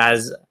 It just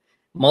has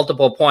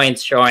multiple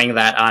points showing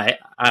that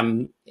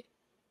I'm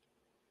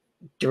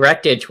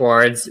directed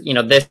towards,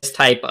 this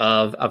type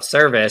of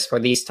service for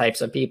these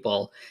types of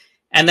people.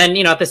 And then,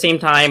 at the same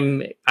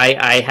time,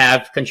 I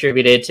have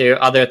contributed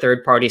to other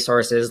third-party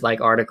sources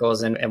like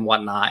articles and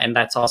whatnot, and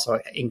that's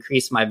also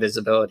increased my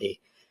visibility.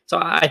 So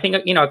I think,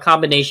 a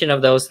combination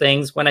of those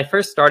things. When I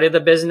first started the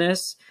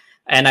business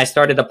and I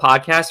started the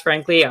podcast,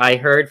 frankly, I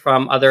heard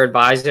from other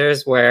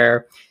advisors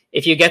where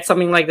if you get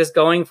something like this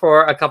going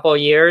for a couple of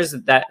years,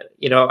 that,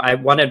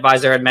 one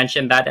advisor had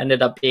mentioned that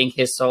ended up being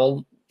his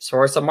sole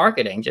source of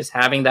marketing, just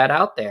having that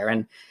out there.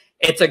 And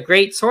it's a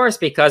great source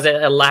because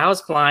it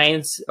allows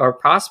clients or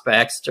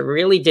prospects to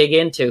really dig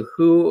into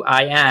who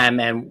I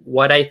am and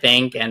what I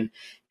think and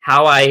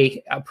how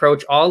I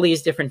approach all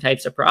these different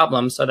types of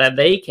problems so that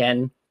they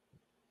can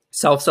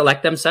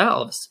self-select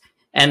themselves.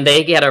 and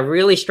they get a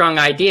really strong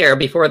idea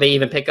before they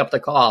even pick up the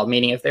call.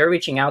 Meaning, if they're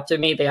reaching out to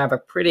me, they have a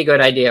pretty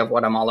good idea of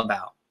what I'm all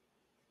about.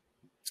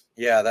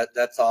 Yeah,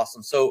 that's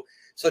awesome. So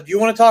do you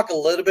want to talk a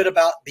little bit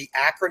about the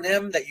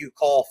acronym that you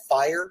call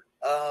FIRE,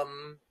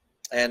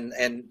 and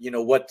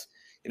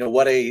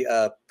what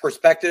a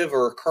prospective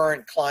or a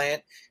current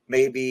client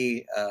may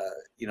be,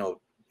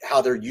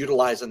 how they're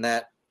utilizing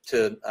that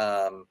to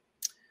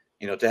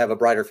to have a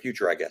brighter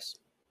future, I guess.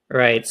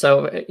 Right.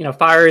 So,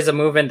 FIRE is a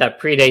movement that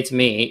predates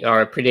me,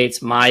 or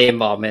predates my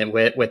involvement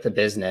with the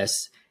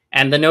business.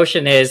 And the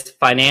notion is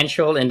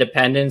financial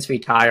independence,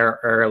 retire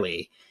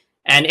early.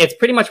 And it's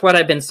pretty much what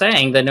I've been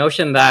saying, the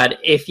notion that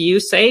if you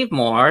save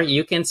more,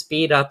 you can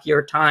speed up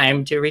your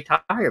time to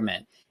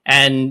retirement.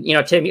 And,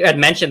 Tim, you had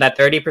mentioned that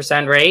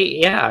 30% rate.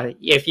 Yeah,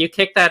 if you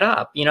kick that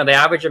up, the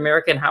average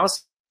American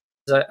house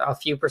is a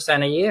few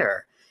percent a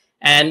year.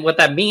 And what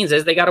that means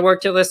is they got to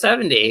work till they're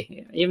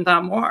 70, even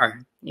not more,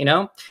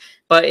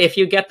 But if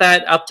you get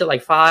that up to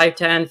like 5,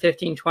 10,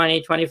 15,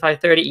 20, 25,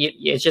 30,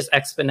 it's just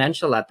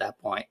exponential at that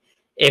point.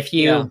 If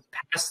you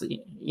pass,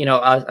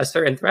 a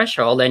certain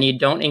threshold and you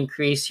don't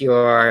increase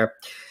your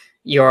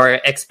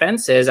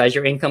expenses as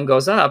your income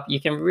goes up, you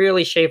can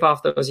really shave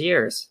off those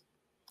years.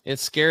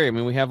 It's scary. I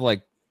mean, we have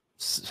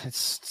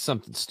it's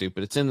something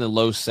stupid. It's in the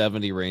low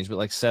 70 range, but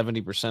like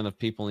 70% of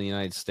people in the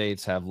United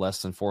States have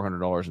less than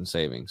 $400 in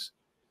savings.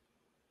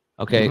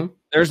 Okay.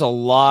 There's a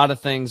lot of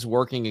things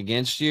working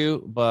against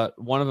you,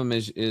 but one of them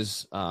is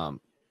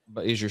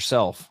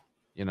yourself,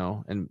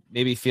 and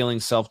maybe feeling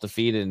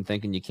self-defeated and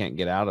thinking you can't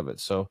get out of it.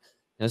 So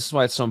this is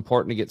why it's so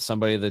important to get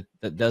somebody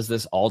that does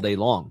this all day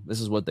long. This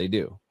is what they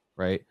do,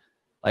 right?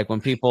 Like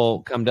when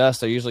people come to us,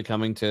 they're usually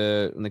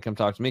when they come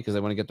talk to me because they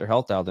want to get their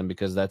health out of them,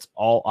 because that's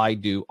all I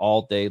do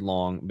all day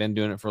long. Been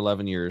doing it for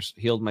 11 years,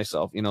 healed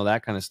myself,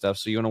 that kind of stuff.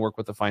 So you want to work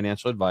with a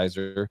financial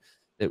advisor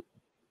that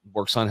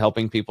works on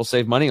helping people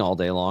save money all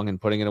day long and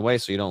putting it away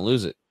so you don't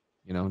lose it.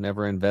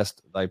 Never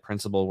invest thy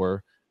principal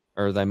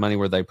or thy money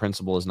where thy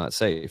principal is not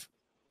safe.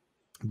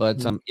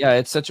 But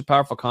it's such a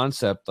powerful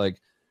concept.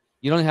 Like,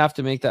 you don't have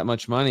to make that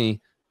much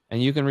money,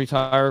 and you can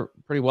retire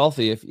pretty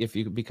wealthy if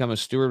you become a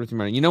steward with your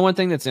money. One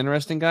thing that's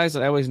interesting, guys,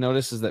 that I always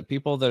notice is that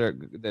people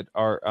that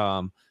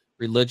are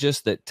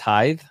religious, that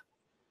tithe,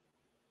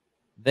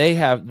 they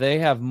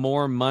have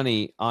more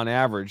money on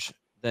average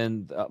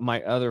than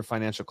my other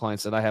financial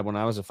clients that I had when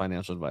I was a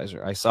financial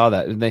advisor. I saw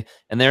that, and they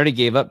already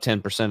gave up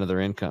 10% of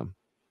their income.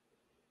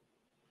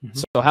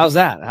 So how's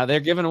that? How they're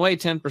giving away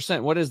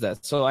 10%? What is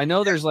that? So I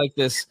know there's like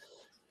this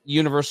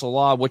universal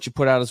law: what you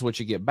put out is what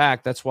you get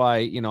back. That's why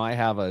I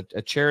have a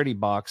charity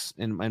box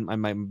in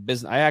my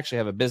business. I actually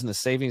have a business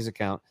savings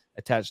account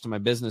attached to my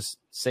business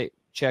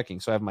checking.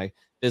 So I have my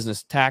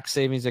business tax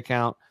savings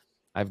account.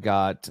 I've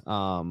got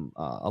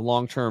a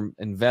long-term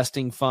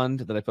investing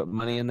fund that I put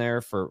money in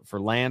there for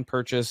land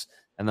purchase,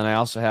 and then I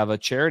also have a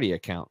charity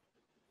account.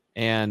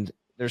 And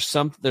there's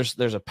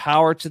a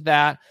power to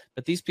that,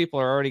 but these people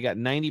are already got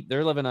 90.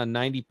 They're living on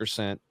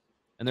 90%,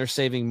 and they're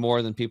saving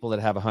more than people that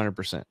have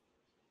 100%.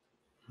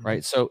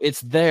 Right. So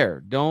it's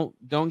there. Don't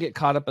get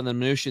caught up in the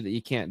minutia that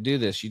you can't do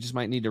this. You just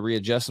might need to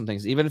readjust some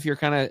things, even if you're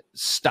kind of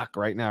stuck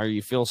right now, or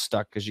you feel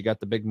stuck because you got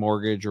the big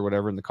mortgage or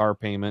whatever in the car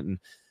payment,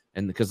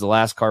 and because the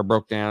last car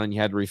broke down and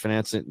you had to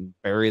refinance it and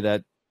bury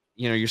that,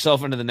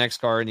 yourself into the next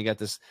car, and you got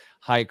this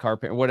high car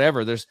payment,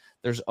 whatever. There's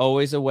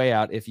always a way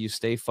out if you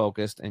stay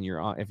focused and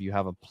if you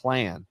have a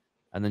plan,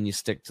 and then you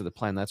stick to the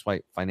plan. That's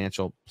why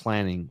financial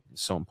planning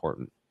is so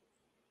important.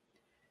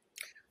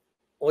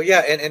 Well, yeah,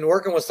 and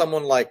working with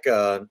someone like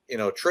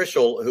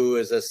Trishul, who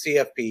is a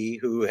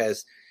CFP, who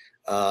has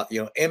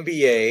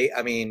MBA.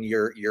 I mean,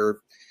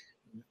 you're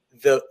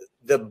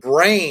the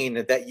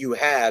brain that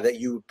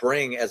you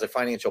bring as a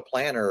financial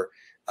planner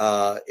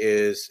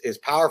is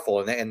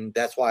powerful, and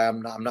that's why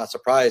I'm not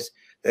surprised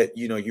that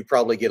you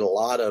probably get a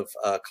lot of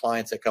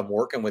clients that come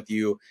working with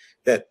you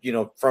that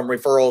from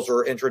referrals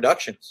or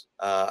introductions.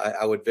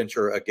 I would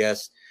venture a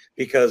guess,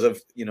 because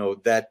of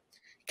that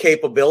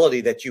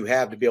capability that you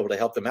have to be able to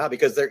help them out,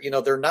 because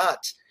they're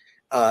not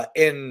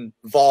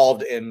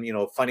involved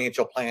in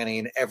financial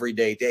planning every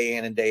day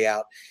in and day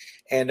out.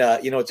 And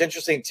it's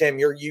interesting, Tim,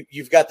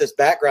 you've got this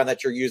background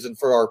that you're using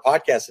for our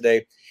podcast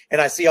today, and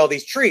I see all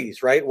these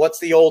trees, right? What's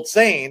the old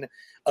saying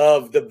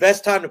of the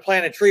best time to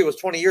plant a tree was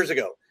 20 years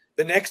ago?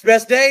 The next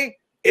best day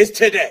is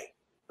today,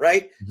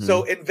 right?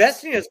 So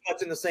investing is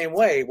much in the same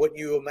way. Wouldn't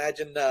you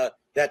imagine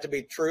that to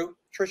be true,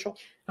 Trishul?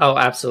 Oh,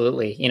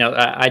 absolutely.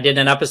 I did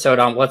an episode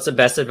on what's the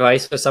best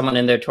advice for someone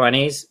in their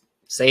 20s.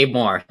 Save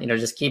more.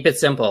 Just keep it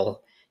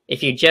simple.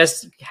 If you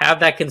just have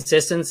that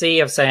consistency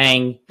of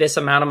saying this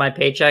amount of my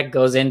paycheck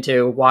goes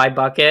into Y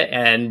bucket,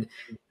 and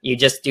you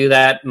just do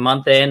that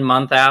month in,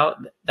 month out,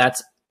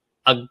 that's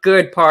a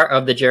good part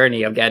of the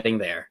journey of getting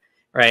there,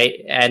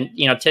 right? And,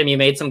 Tim, you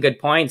made some good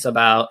points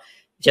about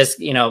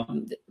just,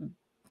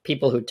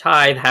 people who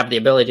tithe have the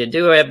ability to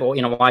do it, but,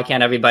 why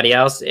can't everybody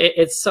else?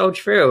 It's so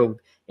true.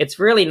 It's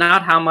really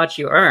not how much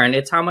you earn,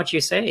 it's how much you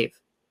save.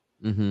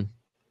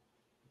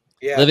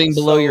 Yeah, living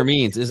below your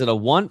means. Is it a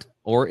want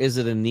or is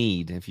it a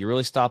need? If you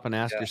really stop and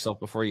ask yourself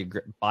before you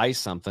buy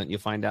something, you'll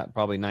find out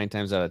probably 9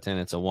 times out of 10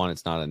 it's a one.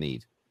 It's not a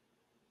need.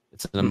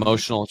 It's an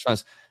emotional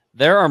trust.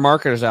 There are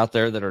marketers out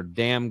there that are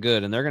damn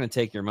good, and they're going to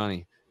take your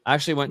money. I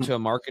actually went to a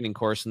marketing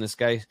course, and this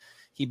guy,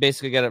 he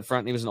basically got up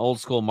front, and he was an old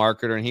school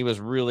marketer, and he was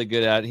really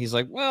good at it. He's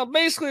like, well,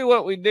 basically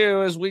what we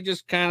do is we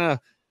just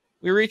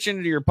we reach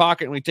into your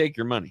pocket and we take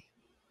your money.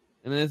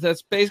 And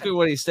that's basically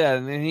what he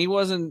said. And he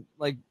wasn't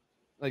like,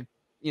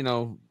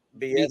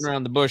 beating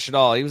around the bush at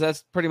all.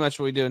 That's pretty much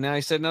what we do. Now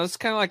he said, no, it's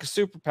kind of like a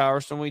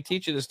superpower. So when we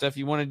teach you this stuff,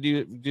 you want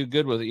to do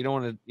good with it. You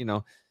don't want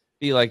to,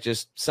 be like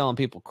just selling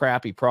people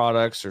crappy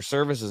products or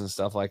services and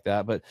stuff like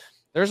that. But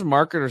there's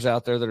marketers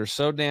out there that are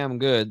so damn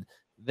good.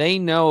 They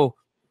know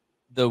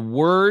the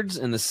words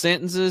and the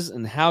sentences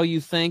and how you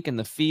think and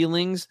the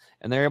feelings,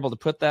 and they're able to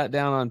put that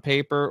down on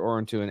paper or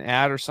into an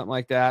ad or something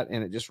like that,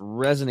 and it just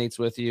resonates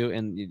with you.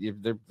 And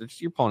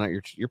you're pulling out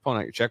your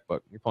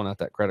checkbook, you're pulling out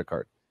that credit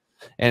card,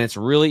 and it's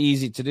really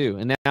easy to do.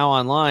 And now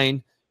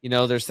online,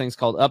 there's things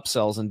called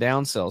upsells and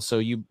downsells.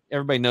 So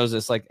everybody knows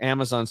this. Like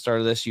Amazon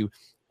started this. You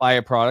buy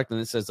a product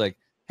and it says like,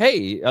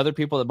 hey, other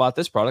people that bought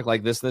this product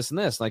like this, this, and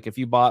this. Like if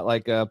you bought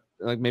like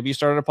maybe you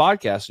started a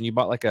podcast and you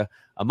bought like a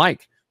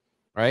mic.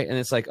 Right. And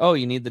it's like, oh,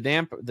 you need the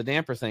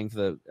damper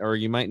thing or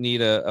you might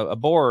need a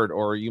board,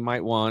 or you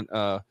might want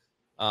a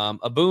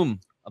boom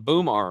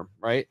arm.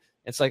 Right.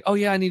 It's like, oh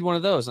yeah, I need one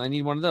of those. And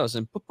boop,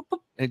 boop, boop,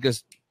 and it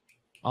goes,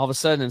 all of a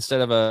sudden,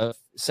 instead of a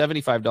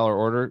 $75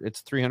 order,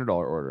 it's $300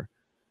 order.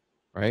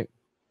 Right.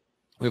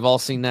 We've all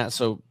seen that.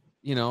 So,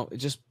 you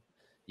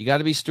got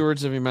to be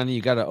stewards of your money.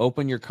 You got to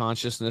open your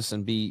consciousness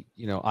and be,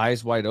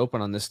 eyes wide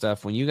open on this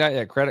stuff. When you got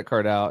that credit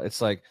card out,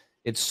 it's like,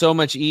 it's so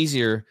much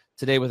easier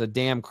today with a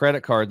damn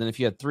credit card than if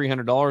you had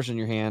 $300 in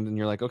your hand and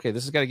you're like, okay,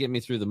 this has got to get me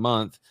through the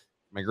month,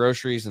 my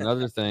groceries and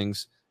other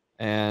things.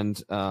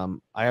 And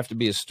I have to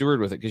be a steward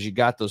with it, because you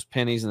got those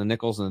pennies and the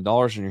nickels and the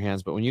dollars in your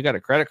hands. But when you got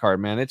a credit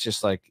card, man,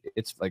 it's like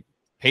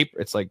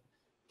paper. It's like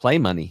play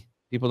money.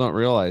 People don't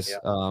realize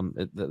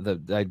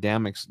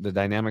the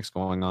dynamics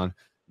going on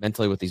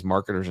mentally with these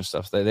marketers and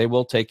stuff. They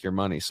will take your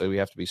money. So we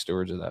have to be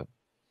stewards of that.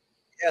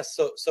 Yes.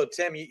 So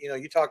Tim,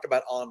 you talked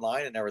about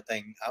online and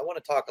everything. I want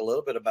to talk a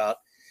little bit about,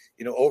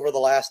 over the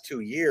last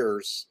 2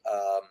 years,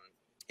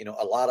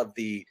 a lot of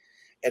the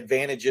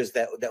advantages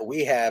that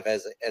we have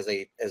as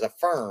a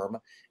firm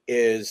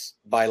is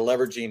by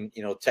leveraging,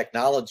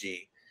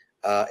 technology,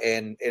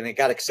 and it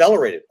got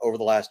accelerated over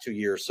the last 2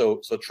 years.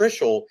 So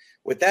Trishul,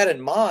 with that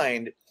in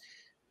mind,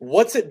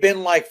 what's it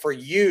been like for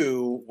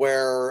you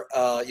where,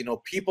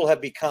 people have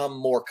become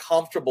more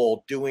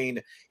comfortable doing,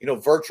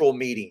 virtual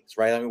meetings,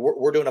 right? I mean,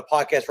 we're doing a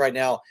podcast right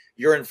now.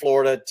 You're in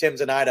Florida,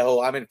 Tim's in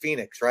Idaho, I'm in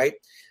Phoenix, right?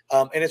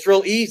 And it's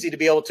real easy to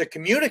be able to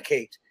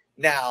communicate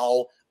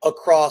now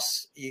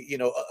across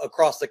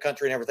the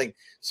country and everything.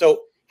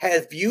 So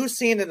have you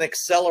seen an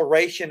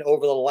acceleration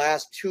over the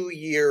last 2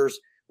 years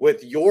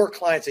with your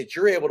clients that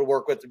you're able to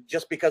work with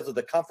just because of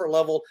the comfort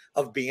level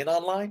of being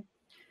online?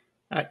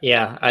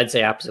 Yeah, I'd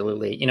say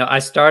absolutely. I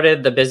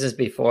started the business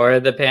before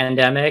the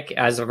pandemic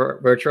as a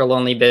virtual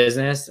only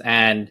business,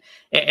 and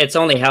it's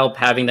only helped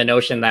having the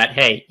notion that,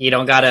 hey, you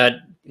don't got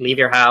to leave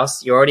your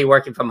house. You're already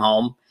working from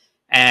home,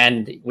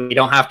 and we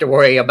don't have to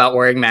worry about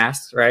wearing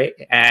masks, right?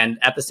 And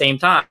at the same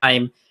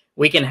time,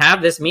 we can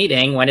have this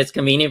meeting when it's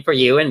convenient for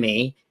you and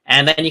me,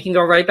 and then you can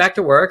go right back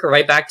to work or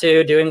right back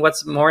to doing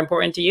what's more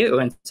important to you,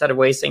 instead of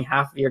wasting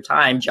half of your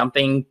time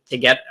jumping to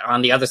get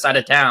on the other side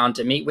of town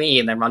to meet me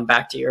and then run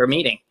back to your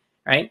meeting.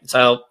 Right.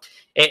 So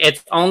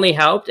it's only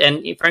helped.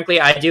 And frankly,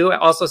 I do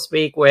also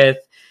speak with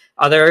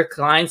other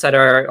clients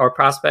or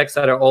prospects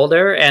that are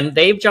older, and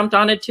they've jumped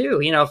on it too.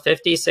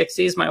 50s,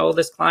 60s. My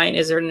oldest client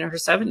is in her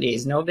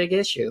 70s. No big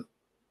issue.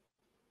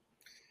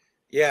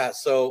 Yeah.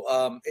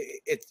 So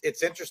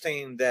it's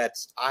interesting that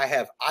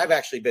I've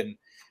actually been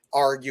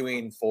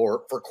arguing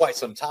for quite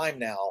some time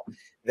now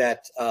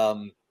that,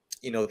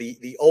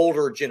 the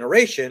older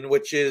generation,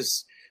 which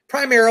is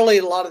primarily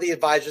a lot of the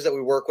advisors that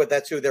we work with,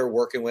 that's who they're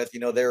working with.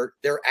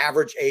 Their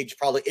average age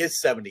probably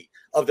is 70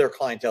 of their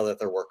clientele that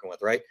they're working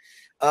with, right?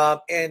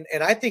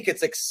 And I think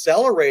it's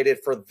accelerated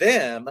for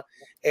them.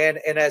 And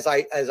as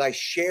I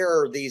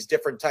share these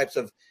different types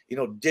of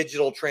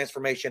digital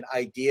transformation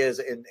ideas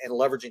and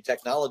leveraging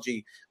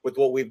technology with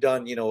what we've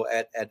done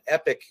at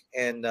Epic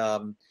and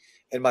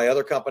my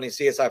other company,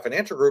 CSI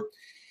Financial Group,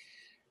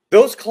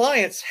 those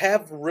clients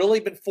have really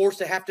been forced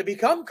to have to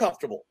become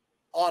comfortable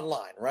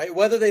online, right?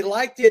 Whether they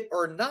liked it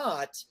or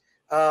not,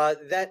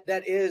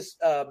 that is,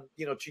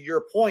 to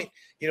your point,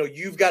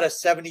 you've got a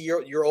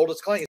 70-year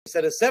oldest client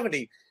instead of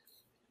 70.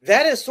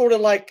 That is sort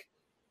of like,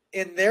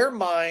 in their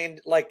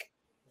mind, like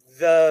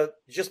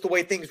just the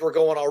way things were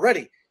going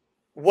already.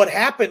 What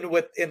happened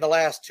in the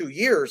last 2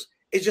 years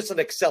is just an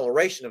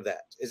acceleration of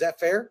that. Is that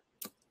fair?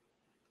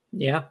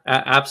 Yeah,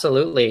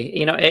 absolutely.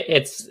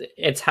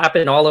 It's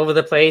happened all over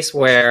the place,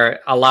 where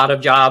a lot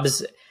of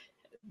jobs,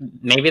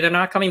 maybe they're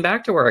not coming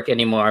back to work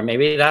anymore.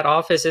 Maybe that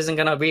office isn't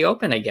going to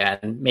reopen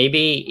again.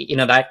 Maybe,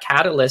 that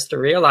catalyst to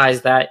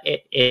realize that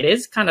it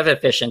is kind of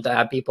efficient to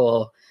have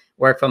people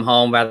work from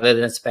home rather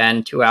than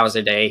spend 2 hours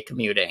a day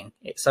commuting.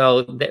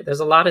 So there's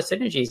a lot of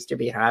synergies to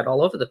be had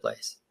all over the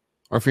place.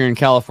 Or if you're in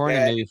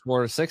California, maybe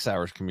 4 to 6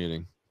 hours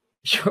commuting.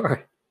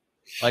 Sure.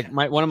 Like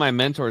one of my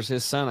mentors,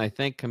 his son, I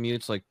think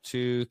commutes like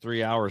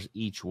 2-3 hours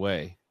each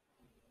way.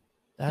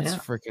 That's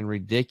freaking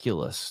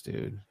ridiculous,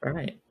 dude.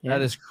 Right. Yeah.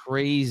 That is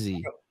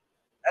crazy.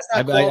 That's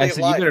not quality I of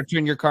said, life. you better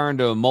turn your car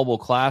into a mobile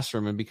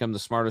classroom and become the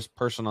smartest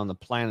person on the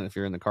planet if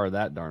you're in the car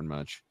that darn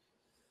much.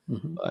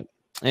 Mm-hmm. But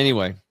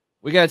anyway,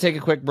 we got to take a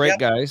quick break,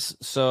 guys.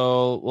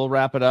 So we'll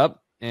wrap it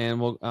up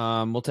and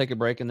we'll take a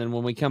break. And then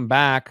when we come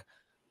back,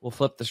 we'll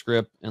flip the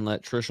script and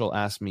let Trishul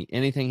ask me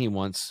anything he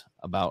wants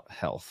about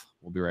health.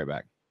 We'll be right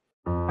back.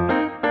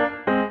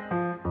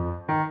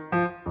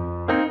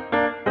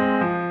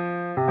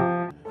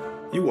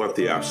 You want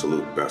the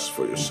absolute best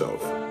for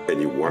yourself,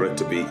 and you want it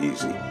to be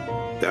easy.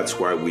 That's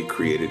why we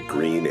created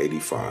Green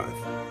 85.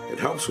 It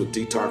helps with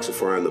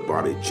detoxifying the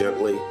body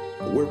gently.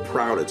 We're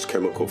proud it's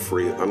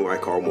chemical-free,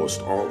 unlike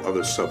almost all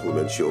other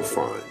supplements you'll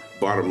find.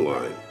 Bottom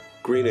line,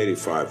 Green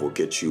 85 will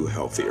get you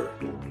healthier.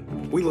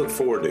 We look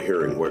forward to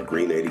hearing what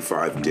Green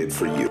 85 did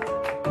for you.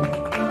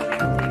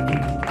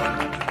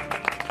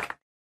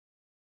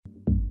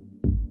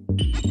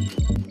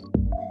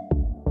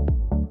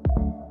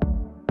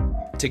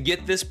 To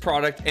get this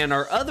product and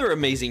our other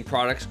amazing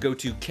products, go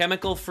to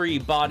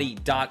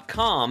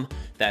chemicalfreebody.com.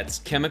 That's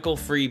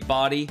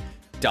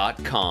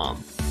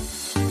chemicalfreebody.com.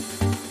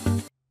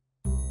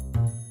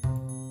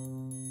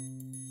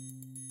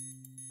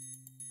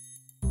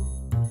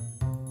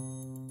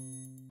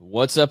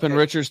 What's up,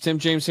 Enrichers? Tim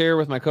James here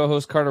with my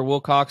co-host Carter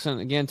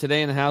Wilcoxon. Again,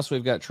 today in the house,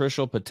 we've got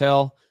Trishul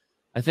Patel.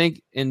 I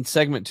think in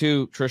segment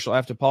 2, Trishul, I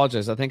have to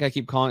apologize. I think I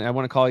keep calling, I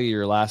want to call you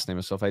your last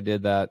name. So if I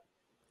did that,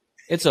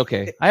 it's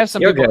okay. I have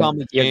some people call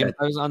me James.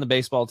 I was on the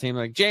baseball team,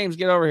 like, James,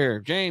 get over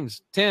here.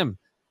 James, Tim,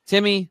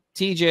 Timmy,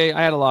 TJ.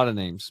 I had a lot of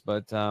names,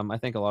 but I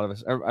think a lot of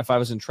us, if I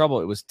was in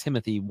trouble, it was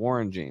Timothy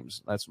Warren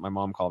James. That's what my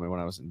mom called me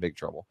when I was in big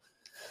trouble.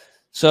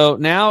 So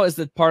now is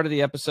the part of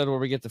the episode where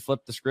we get to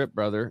flip the script,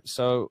 brother.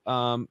 So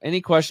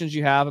any questions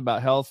you have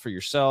about health for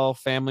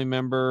yourself, family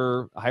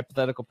member, a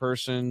hypothetical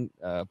person,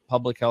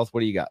 public health,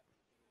 what do you got?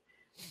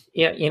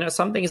 Yeah,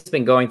 something's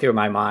been going through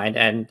my mind,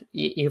 and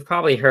you've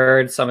probably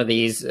heard some of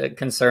these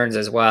concerns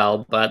as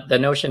well. But the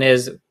notion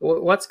is,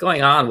 what's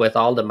going on with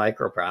all the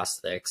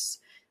microplastics?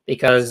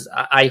 Because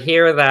I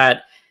hear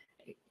that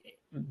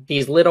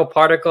these little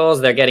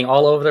particles, they're getting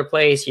all over the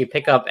place. You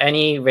pick up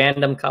any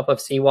random cup of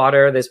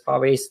seawater, there's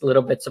probably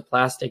little bits of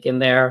plastic in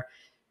there.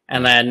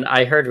 And then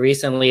I heard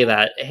recently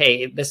that,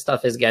 hey, this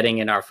stuff is getting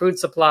in our food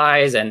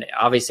supplies, and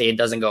obviously it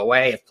doesn't go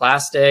away. It's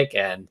plastic.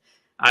 And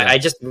I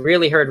just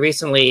really heard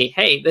recently,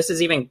 hey, this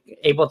is even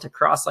able to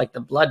cross like the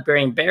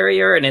blood-brain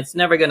barrier, and it's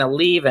never going to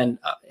leave. And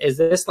is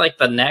this like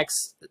the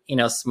next,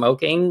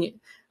 smoking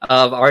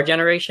of our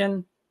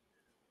generation?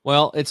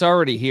 Well, it's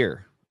already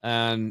here.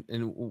 And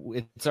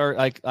it's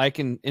like, I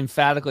can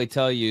emphatically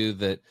tell you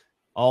that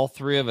all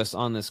three of us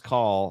on this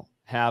call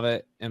have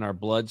it in our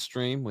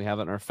bloodstream. We have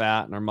it in our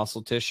fat and our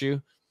muscle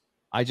tissue.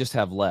 I just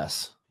have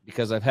less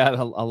because I've had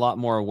a lot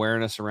more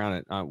awareness around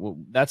it.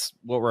 That's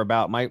what we're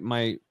about.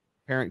 My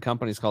parent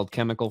company is called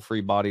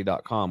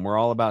chemicalfreebody.com. We're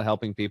all about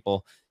helping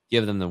people,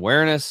 give them the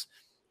awareness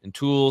and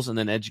tools, and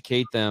then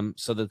educate them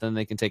so that then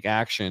they can take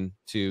action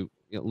to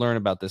learn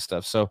about this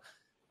stuff. So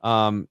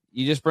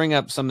you just bring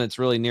up something that's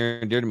really near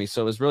and dear to me.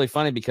 So it was really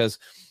funny because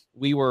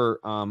we're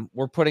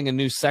putting a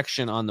new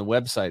section on the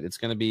website. It's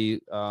going to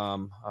be,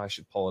 I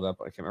should pull it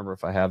up. I can't remember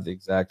if I have the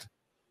exact,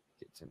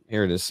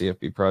 here it is,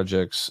 CFP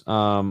projects.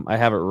 I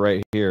have it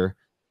right here.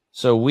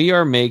 So we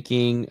are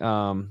making,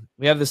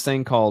 we have this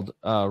thing called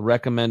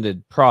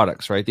recommended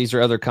products, right? These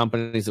are other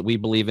companies that we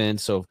believe in.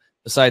 So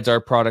besides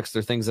our products,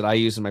 they're things that I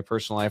use in my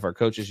personal life, our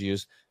coaches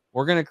use.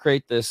 We're going to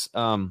create this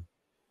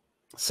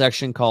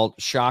section called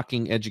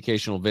shocking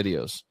educational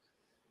videos.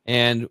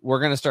 And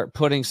we're going to start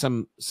putting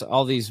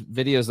all these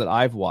videos that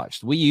I've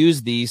watched. We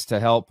use these to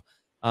help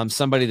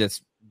somebody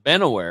that's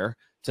been aware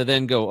to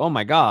then go, oh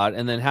my God.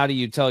 And then how do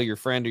you tell your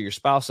friend or your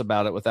spouse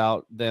about it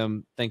without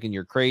them thinking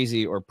you're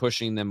crazy or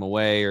pushing them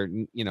away? Or,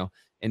 in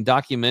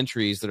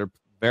documentaries that are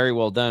very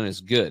well done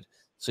is good.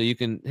 So you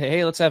can,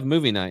 hey, let's have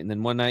movie night. And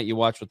then one night you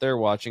watch what they're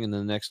watching. And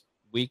then the next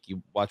week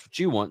you watch what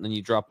you want. And then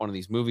you drop one of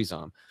these movies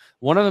on them.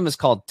 One of them is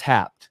called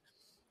Tapped.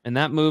 And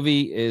that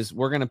movie is,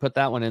 we're going to put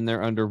that one in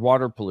there under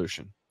water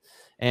pollution.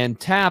 And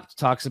Tapped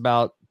talks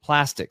about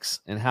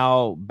plastics and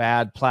how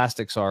bad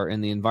plastics are in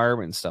the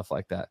environment and stuff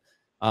like that.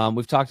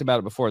 We've talked about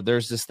it before.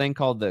 There's this thing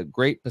called the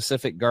Great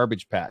Pacific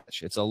Garbage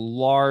Patch. It's a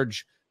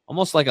large,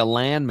 almost like a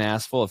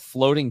landmass full of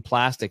floating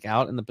plastic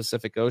out in the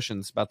Pacific Ocean.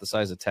 It's about the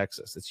size of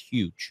Texas. It's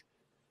huge.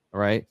 All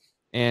right.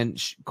 And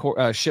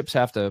ships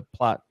have to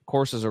plot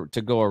courses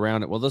to go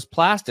around it. Well, those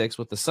plastics,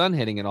 with the sun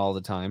hitting it all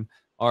the time,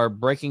 are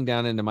breaking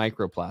down into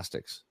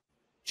microplastics.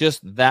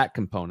 Just that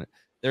component.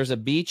 There's a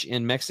beach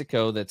in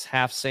Mexico that's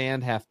half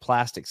sand, half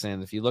plastic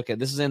sand. If you look at,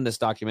 this is in this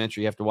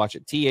documentary, you have to watch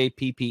it.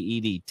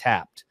 Tapped,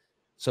 Tapped.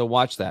 So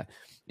watch that.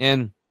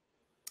 And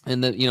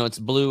it's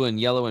blue and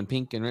yellow and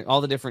pink and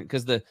all the different,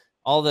 because the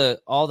all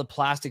the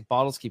plastic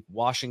bottles keep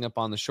washing up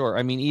on the shore.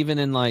 I mean, even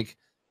in like,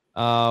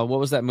 what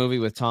was that movie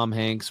with Tom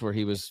Hanks where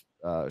he was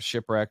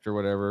shipwrecked or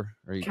whatever?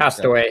 Or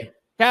Castaway.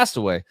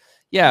 Castaway.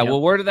 Yeah. Yep.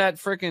 Well, where did that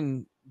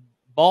freaking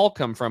ball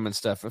come from and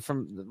stuff?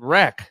 From the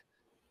wreck,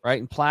 right?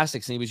 And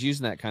plastics. And he was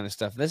using that kind of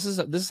stuff. This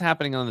is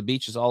happening on the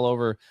beaches all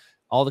over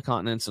all the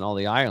continents and all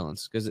the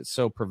islands because it's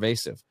so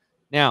pervasive.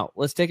 Now,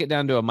 let's take it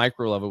down to a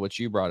micro level, which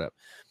you brought up.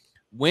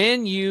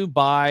 When you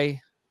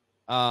buy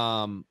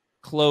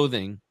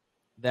clothing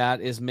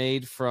that is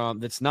made from,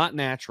 that's not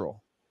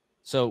natural,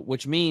 so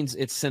which means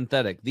it's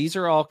synthetic. These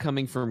are all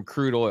coming from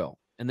crude oil.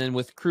 And then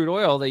with crude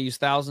oil, they use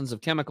thousands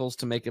of chemicals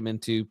to make them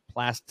into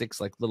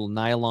plastics like little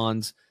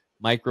nylons,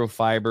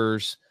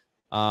 microfibers,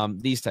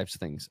 these types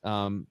of things.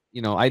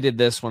 I did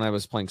this when I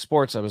was playing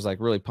sports. I was like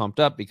really pumped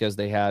up because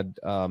they had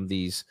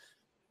these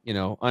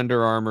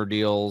Under Armour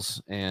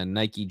deals and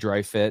Nike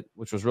Dry Fit,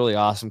 which was really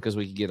awesome because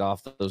we could get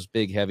off those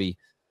big, heavy,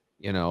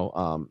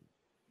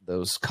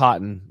 those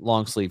cotton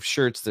long sleeve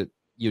shirts that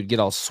you'd get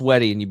all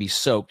sweaty and you'd be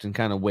soaked and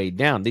kind of weighed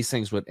down. These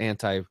things would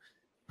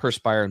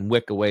anti-perspire and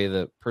wick away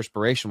the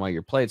perspiration while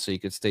you're played so you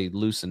could stay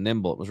loose and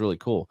nimble. It was really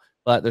cool.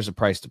 But there's a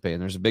price to pay,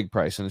 and there's a big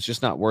price, and it's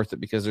just not worth it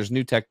because there's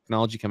new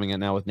technology coming in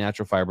now with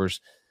natural fibers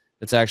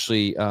that's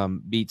actually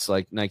beats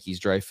like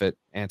Nike's Dry Fit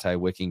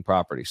anti-wicking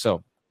property.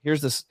 So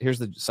here's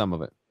the sum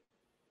of it.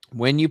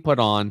 When you put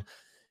on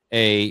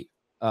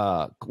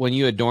when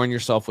you adorn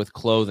yourself with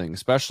clothing,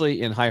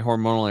 especially in high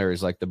hormonal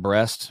areas like the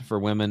breast for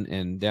women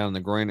and down in the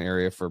groin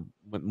area for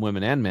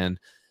women and men,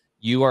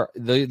 you are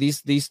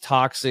these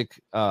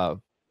toxic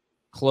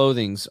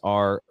clothings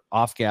are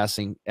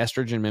off-gassing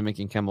estrogen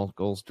mimicking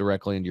chemicals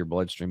directly into your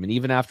bloodstream. And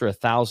even after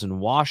 1,000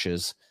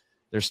 washes,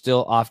 they're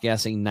still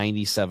off-gassing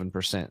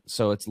 97%.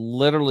 So it's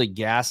literally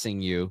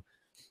gassing you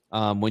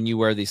when you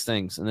wear these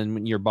things. And then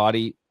when your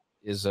body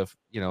is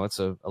it's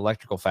a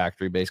electrical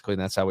factory basically,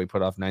 and that's how we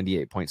put off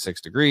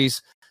 98.6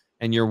 degrees,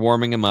 and you're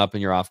warming them up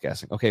and you're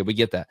off-gassing. Okay, we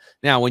get that.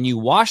 Now, when you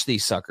wash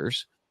these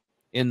suckers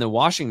in the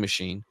washing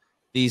machine,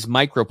 these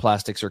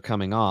microplastics are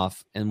coming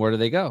off, and where do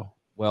they go?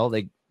 Well,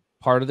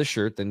 part of the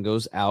shirt then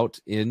goes out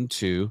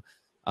into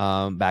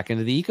back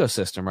into the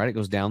ecosystem, right? It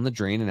goes down the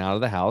drain and out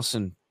of the house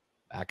and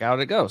back out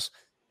it goes.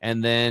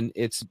 And then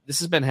this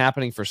has been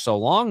happening for so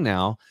long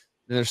now.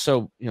 There's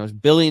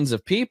billions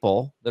of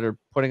people that are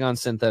putting on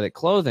synthetic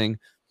clothing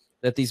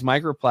that these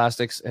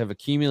microplastics have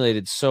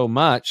accumulated so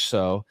much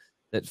so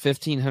that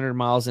 1,500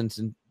 miles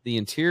into the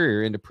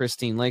interior, into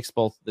pristine lakes,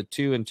 both the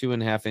 2 and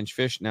 2.5 inch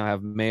fish now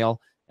have male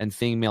and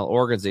female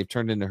organs. They've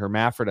turned into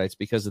hermaphrodites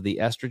because of the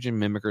estrogen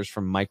mimickers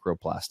from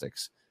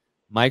microplastics.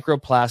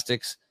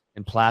 Microplastics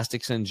and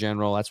plastics in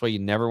general. That's why you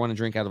never want to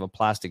drink out of a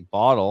plastic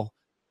bottle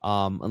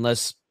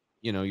unless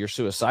you're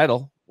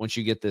suicidal. Once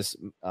you get this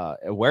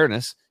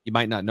awareness, you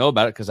might not know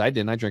about it because I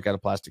didn't. I drank out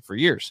of plastic for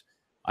years.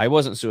 I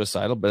wasn't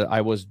suicidal, but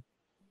I was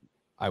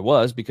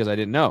because I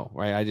didn't know,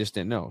 right? I just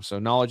didn't know. So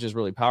knowledge is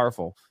really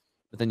powerful,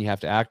 but then you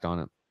have to act on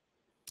it.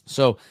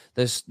 So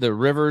the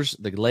rivers,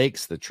 the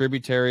lakes, the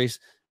tributaries,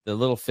 the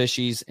little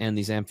fishies, and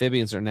these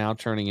amphibians are now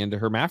turning into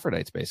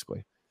hermaphrodites,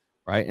 basically,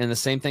 right? And the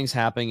same thing's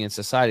happening in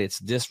society. It's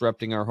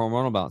disrupting our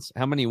hormonal balance.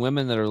 How many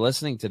women that are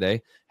listening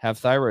today have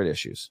thyroid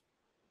issues,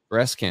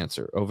 breast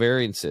cancer,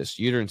 ovarian cysts,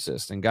 uterine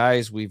cysts, and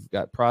guys, we've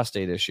got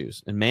prostate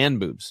issues and man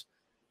boobs.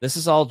 This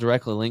is all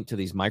directly linked to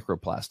these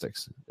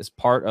microplastics. It's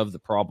part of the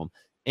problem.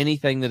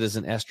 Anything that is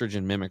an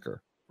estrogen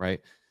mimicker,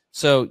 right?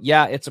 So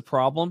yeah, it's a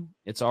problem.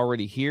 It's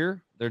already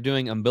here. They're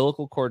doing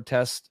umbilical cord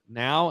tests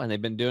now, and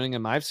they've been doing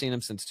them. I've seen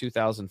them since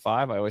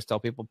 2005. I always tell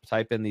people,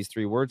 type in these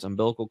 3 words,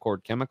 umbilical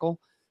cord chemical,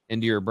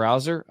 into your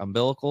browser,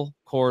 umbilical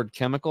cord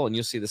chemical, and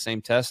you'll see the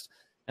same test.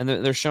 And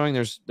they're showing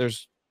there's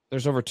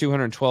over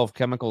 212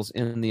 chemicals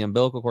in the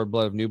umbilical cord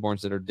blood of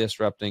newborns that are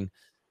disrupting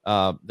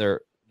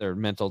their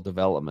mental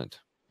development.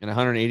 And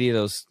 180 of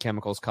those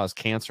chemicals cause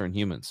cancer in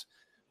humans.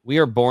 We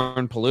are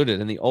born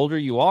polluted, and the older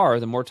you are,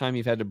 the more time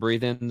you've had to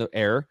breathe in the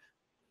air,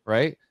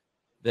 right?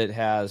 That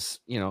has,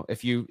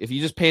 if you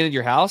just painted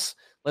your house,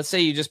 let's say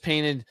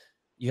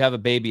you have a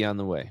baby on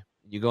the way.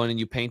 You go in and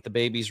you paint the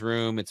baby's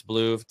room. It's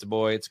blue. If it's a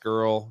boy, it's a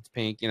girl, it's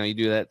pink. You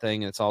do that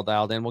thing and it's all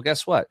dialed in. Well,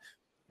 guess what?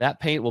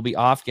 That paint will be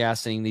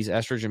off-gassing these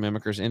estrogen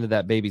mimickers into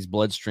that baby's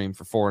bloodstream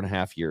for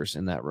 4.5 years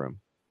in that room.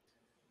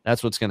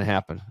 That's what's going to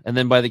happen. And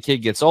then by the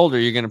kid gets older,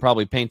 you're going to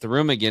probably paint the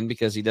room again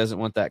because he doesn't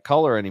want that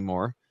color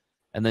anymore.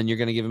 And then you're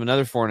going to give him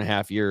another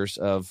 4.5 years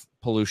of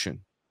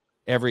pollution.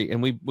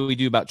 And we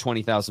do about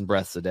 20,000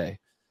 breaths a day.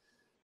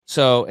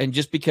 So, and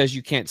just because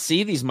you can't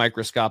see these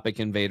microscopic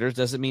invaders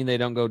doesn't mean they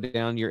don't go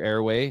down your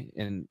airway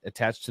and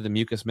attach to the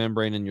mucous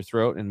membrane in your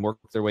throat and work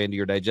their way into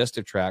your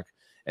digestive tract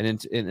and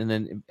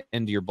then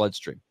into your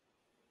bloodstream.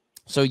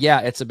 So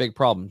yeah, it's a big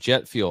problem.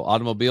 Jet fuel,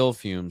 automobile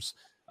fumes,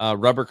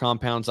 rubber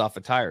compounds off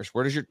of tires.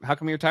 How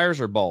come your tires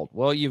are bald?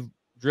 Well, you've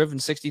driven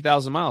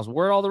 60,000 miles.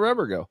 Where'd all the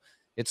rubber go?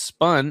 It's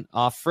spun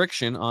off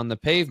friction on the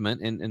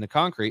pavement and in the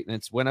concrete, and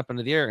it's went up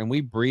into the air, and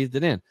we breathed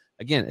it in.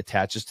 Again,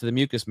 attaches to the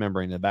mucous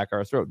membrane in the back of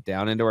our throat,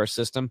 down into our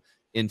system,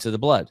 into the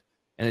blood,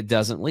 and it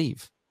doesn't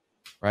leave,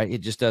 right? It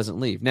just doesn't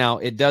leave. Now,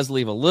 it does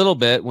leave a little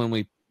bit when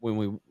we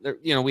when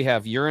we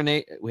have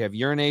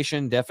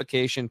urination,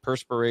 defecation,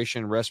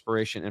 perspiration,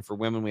 respiration, and for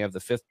women we have the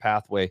fifth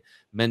pathway,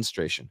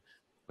 menstruation,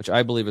 which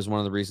I believe is one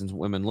of the reasons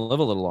women live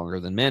a little longer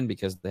than men,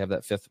 because they have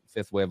that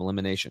fifth way of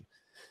elimination.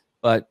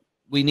 But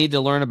we need to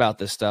learn about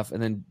this stuff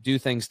and then do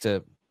things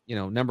to,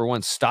 number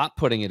one, stop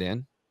putting it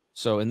in.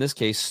 So in this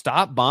case,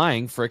 stop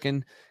buying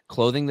frickin'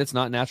 clothing that's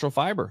not natural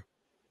fiber.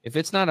 If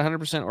it's not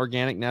 100%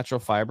 organic natural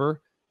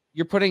fiber,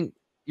 you're putting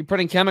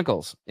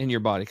chemicals in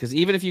your body. Because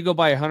even if you go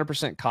buy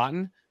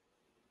 100%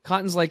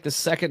 cotton's like the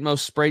second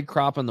most sprayed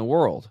crop in the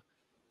world.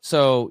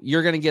 So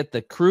you're going to get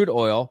the crude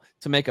oil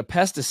to make a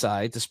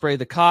pesticide to spray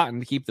the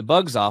cotton to keep the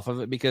bugs off of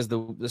it, because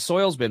the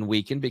soil's been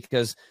weakened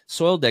because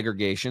soil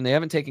degradation. They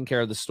haven't taken care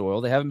of the soil.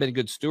 They haven't been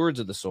good stewards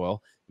of the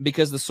soil.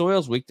 Because the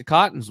soil's weak, the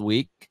cotton's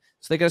weak.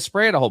 So they got to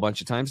spray it a whole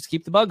bunch of times to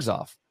keep the bugs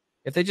off.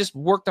 If they just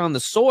worked on the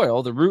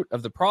soil, the root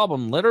of the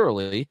problem,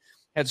 literally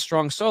had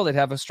strong soil, they'd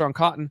have a strong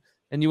cotton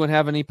and you wouldn't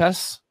have any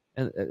pests,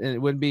 and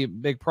it wouldn't be a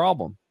big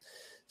problem.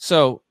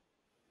 So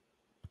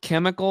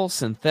chemical,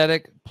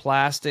 synthetic,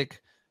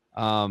 plastic,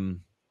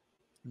 nylons,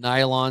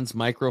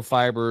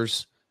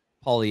 microfibers,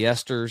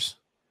 polyesters,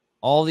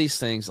 all these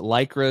things,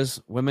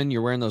 lycras, women,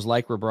 you're wearing those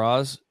lycra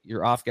bras,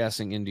 you're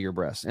off-gassing into your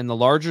breast. And the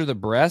larger the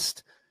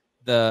breast,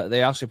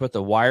 they actually put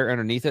the wire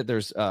underneath it.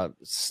 There's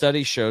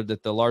studies showed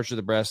that the larger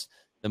the breast,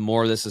 the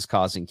more this is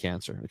causing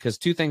cancer, because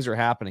two things are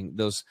happening.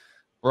 Those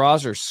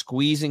bras are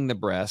squeezing the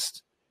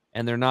breast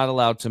and they're not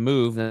allowed to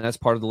move. And that's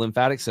part of the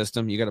lymphatic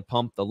system. You got to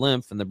pump the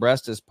lymph, and the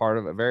breast is part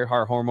of a very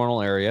hard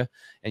hormonal area.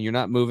 And you're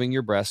not moving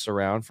your breasts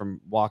around from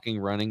walking,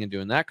 running, and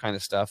doing that kind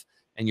of stuff.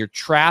 And you're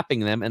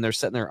trapping them, and they're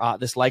sitting there.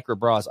 This lycra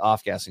bra is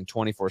off-gassing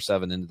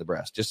 24/7 into the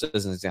breast, just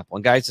as an example.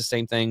 And guys, the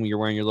same thing when you're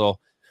wearing your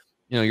little,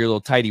 your little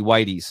tidy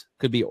whities.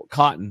 Could be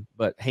cotton,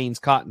 but Hanes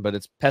cotton, but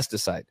it's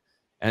pesticide.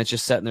 And it's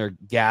just sitting there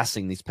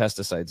gassing these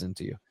pesticides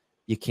into you.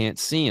 You can't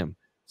see them,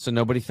 so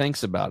nobody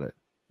thinks about it,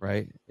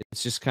 right?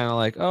 It's just kind of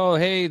like, oh,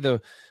 hey,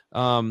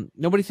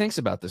 nobody thinks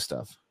about this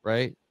stuff,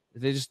 right?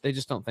 They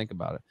just don't think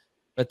about it.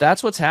 But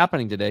that's what's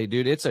happening today,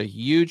 dude. It's a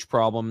huge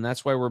problem, and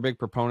that's why we're big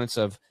proponents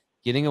of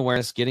getting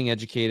awareness, getting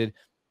educated.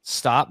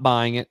 Stop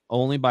buying it.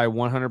 Only buy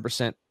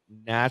 100%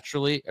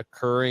 naturally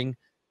occurring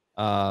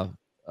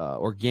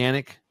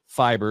organic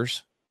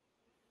fibers.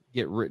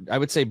 I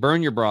would say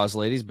burn your bras,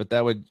 ladies, but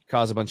that would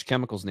cause a bunch of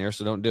chemicals in there,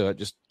 so don't do it.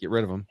 Just get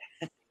rid of them.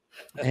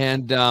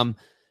 And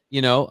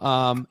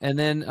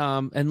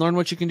and learn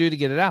what you can do to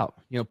get it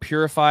out.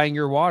 Purifying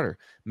your water,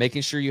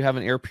 making sure you have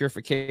an air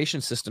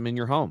purification system in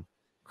your home,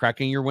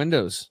 cracking your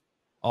windows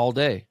all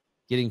day,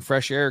 getting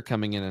fresh air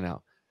coming in and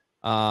out.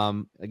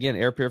 Again,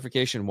 air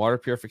purification, water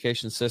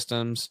purification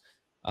systems,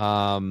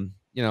 and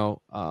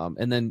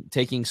then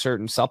taking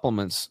certain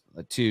supplements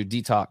to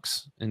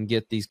detox and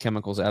get these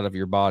chemicals out of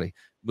your body,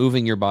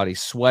 moving your body,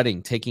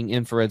 sweating, taking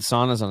infrared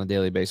saunas on a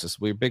daily basis.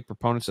 We're big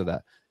proponents of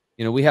that.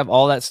 We have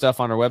all that stuff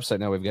on our website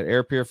now. We've got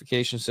air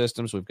purification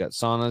systems. We've got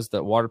saunas.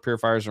 The water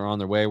purifiers are on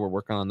their way. We're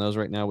working on those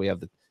right now. We have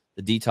the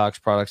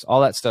detox products.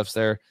 All that stuff's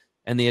there,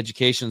 and the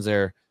education's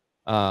there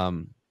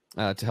to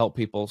help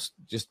people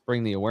just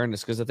bring the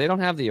awareness. Because if they don't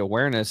have the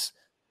awareness,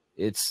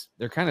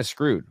 they're kind of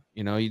screwed.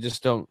 You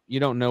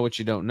don't know what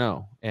you don't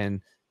know.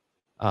 And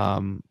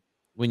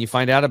when you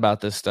find out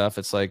about this stuff,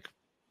 it's like,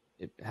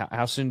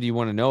 how soon do you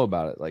want to know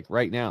about it? Like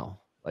right now.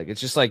 Like it's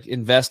just like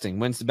investing.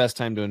 When's the best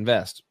time to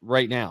invest?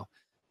 Right now.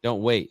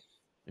 Don't wait.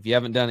 If you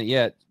haven't done it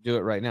yet, do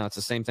it right now. It's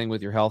the same thing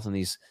with your health, and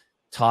these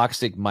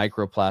toxic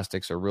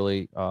microplastics are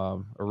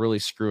really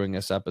screwing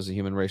us up as a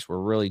human race. We're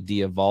really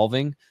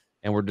de-evolving,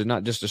 and we're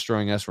not just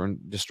destroying us, we're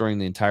destroying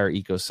the entire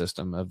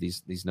ecosystem of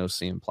these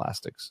no-seam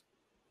plastics.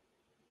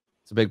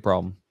 It's a big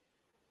problem.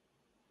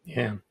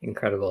 Yeah,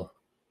 incredible.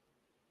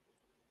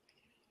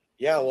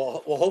 Yeah,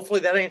 well,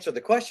 hopefully that answered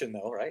the question,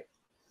 though, right?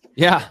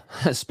 Yeah,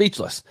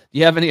 speechless. Do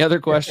you have any other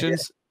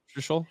questions,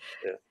 Trishul?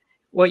 Yeah.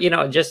 Well,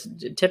 just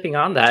tipping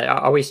on that,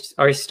 are we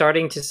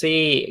starting to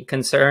see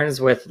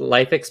concerns with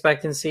life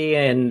expectancy?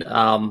 And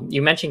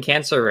you mentioned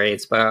cancer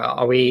rates, but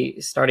are we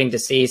starting to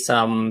see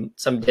some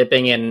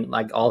dipping in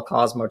like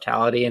all-cause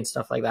mortality and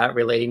stuff like that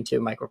relating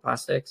to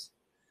microplastics?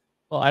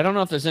 Well, I don't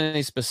know if there's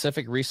any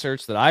specific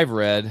research that I've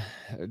read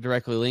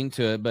directly linked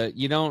to it, but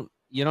you don't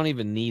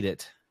even need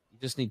it. You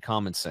just need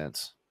common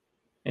sense.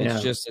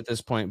 It's just at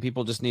this point,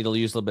 people just need to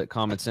use a little bit of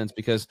common sense,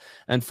 because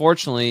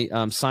unfortunately,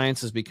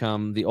 science has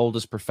become the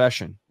oldest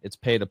profession. It's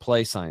pay to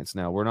play science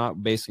now. We're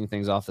not basing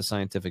things off the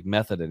scientific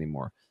method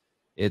anymore.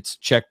 It's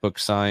checkbook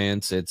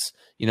science. It's,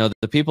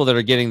 the people that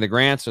are getting the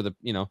grants are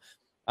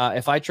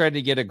if I tried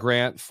to get a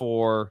grant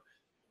for,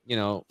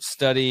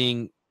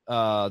 studying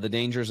the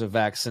dangers of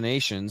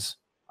vaccinations,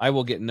 I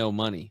will get no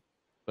money.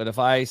 But if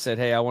I said,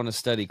 hey, I want to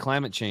study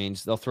climate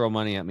change, they'll throw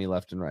money at me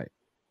left and right.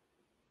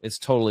 It's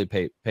totally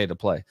pay to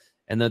play.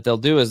 And what they'll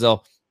do is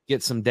they'll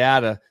get some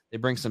data. They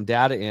bring some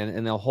data in,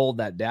 and they'll hold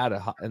that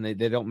data, and they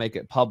don't make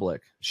it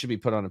public. It should be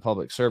put on a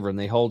public server, and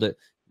they hold it.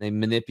 They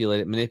manipulate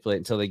it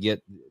until they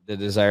get the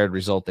desired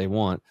result they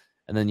want.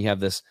 And then you have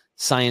this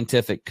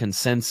scientific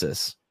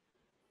consensus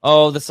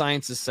Oh, the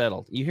science is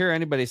settled. You hear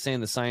anybody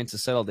saying the science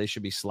is settled, they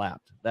should be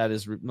slapped. That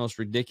is the most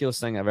ridiculous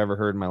thing I've ever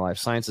heard in my life.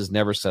 Science is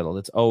never settled.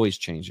 It's always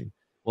changing.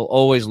 We'll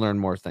always learn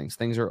more things.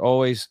 Things are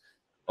always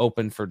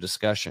open for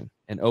discussion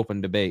and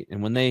open debate.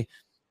 And when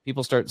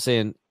people start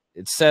saying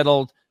it's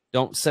settled,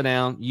 don't sit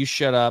down, you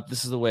shut up,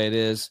 this is the way it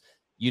is,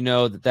 you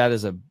know that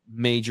is a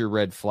major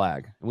red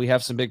flag. And we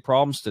have some big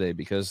problems today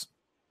because,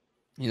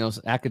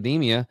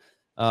 academia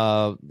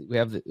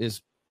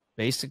is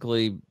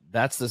basically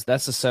that's the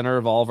center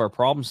of all of our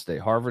problems today.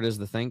 Harvard is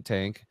the think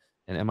tank,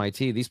 and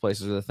MIT, these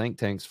places are the think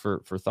tanks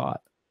for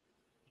thought.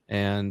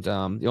 And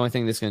the only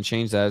thing that's going to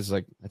change that is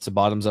it's a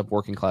bottoms up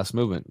working class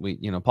movement.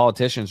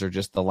 Politicians are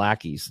just the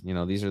lackeys.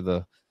 These are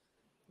the,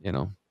 I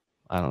don't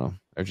know.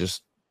 They're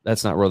just,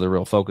 that's not where the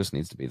real focus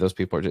needs to be. Those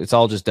people it's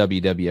all just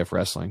WWF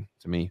wrestling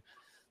to me.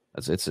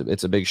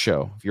 It's a big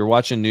show. If you're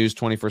watching news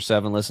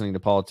 24/7, listening to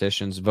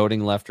politicians,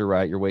 voting left or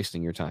right, you're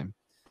wasting your time.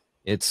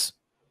 It's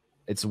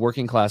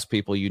working class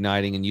people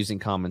uniting and using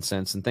common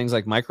sense, and things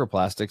like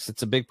microplastics.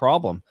 It's a big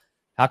problem.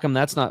 How come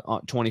that's not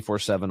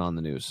 24/7 on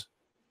the news?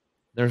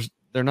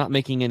 They're not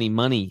making any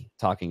money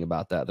talking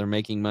about that. They're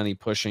making money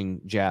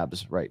pushing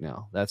jabs right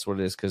now. That's what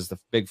it is, because the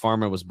big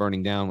pharma was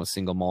burning down with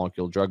single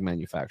molecule drug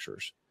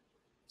manufacturers.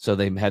 So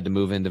they had to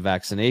move into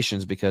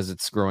vaccinations because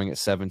it's growing at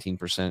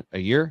 17% a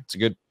year. It's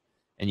good.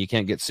 And you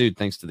can't get sued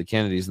thanks to the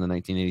Kennedys in the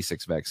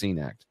 1986 Vaccine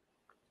Act.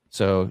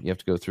 So you have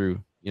to go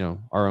through,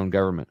 our own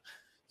government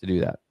to do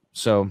that.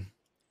 So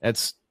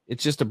it's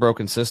just a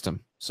broken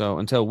system. So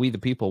until we, the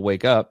people,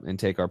 wake up and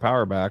take our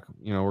power back,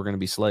 we're going to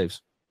be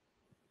slaves.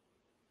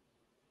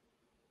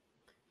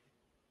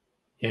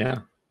 Yeah.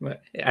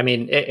 I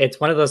mean, it's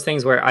one of those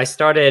things where I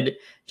started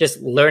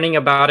just learning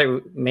about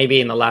it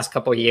maybe in the last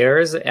couple of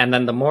years. And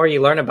then the more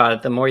you learn about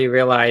it, the more you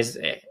realize,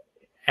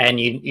 and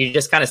you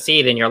just kind of see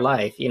it in your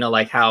life,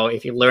 like how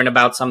if you learn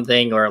about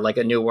something or like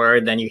a new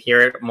word, then you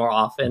hear it more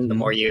often, the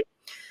more you,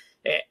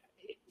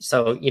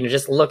 so,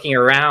 just looking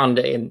around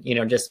in,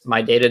 just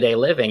my day-to-day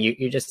living,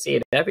 you just see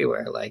it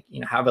everywhere. Like,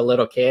 have a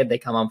little kid, they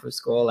come home from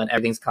school and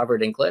everything's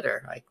covered in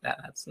glitter. Like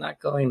that's not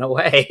going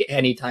away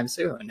anytime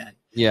soon. And,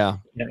 yeah.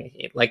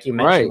 Like you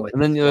mentioned. Right.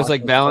 And then there's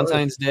like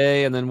Valentine's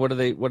Day. And then what are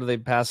they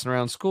passing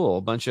around school?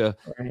 A bunch of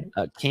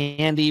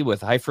candy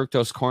with high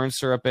fructose corn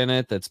syrup in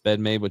it. That's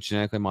been made with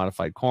genetically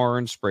modified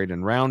corn, sprayed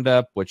in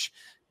Roundup, which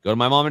go to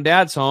my mom and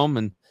dad's home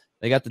and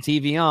they got the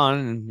TV on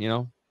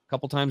and,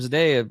 couple times a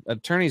day, an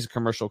attorney's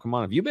commercial come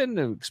on. If you've been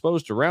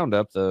exposed to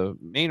Roundup, the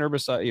main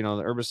herbicide,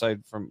 the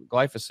herbicide from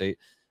glyphosate,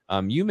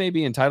 you may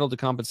be entitled to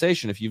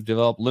compensation if you've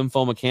developed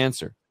lymphoma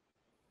cancer.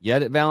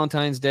 Yet at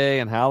Valentine's Day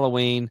and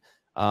Halloween,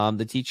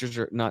 the teachers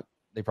are not,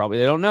 they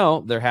don't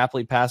know. They're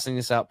happily passing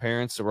this out,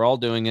 parents. So we're all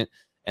doing it.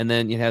 And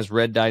then it has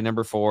red dye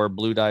number 4,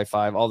 blue dye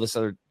 5, all this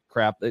other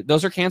crap.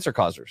 Those are cancer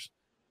causers.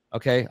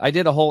 Okay. I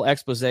did a whole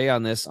expose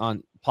on this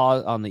on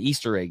the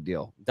Easter egg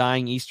deal,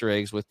 dyeing Easter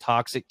eggs with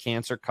toxic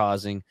cancer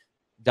causing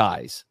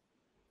dyes.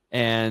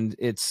 And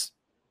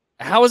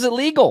how is it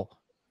legal?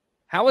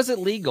 How is it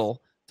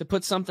legal to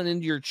put something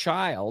into your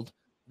child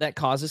that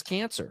causes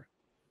cancer?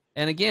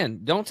 And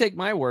again, don't take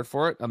my word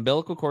for it.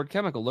 Umbilical cord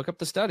chemical, look up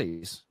the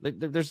studies.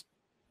 There's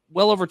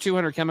well over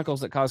 200 chemicals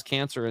that cause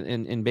cancer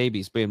in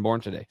babies being born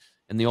today.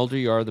 And the older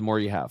you are, the more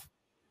you have,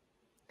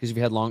 because if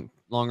you had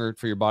longer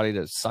for your body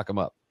to suck them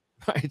up,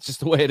 right? It's just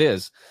the way it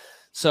is.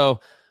 So,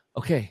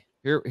 okay,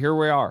 here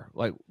we are.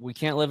 Like, we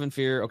can't live in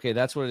fear. Okay,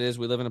 that's what it is.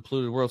 We live in a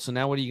polluted world. So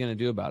now what are you going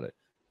to do about it?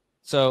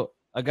 So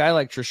a guy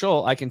like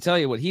Trishul, I can tell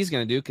you what he's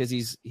going to do, because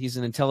he's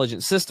an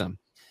intelligent system.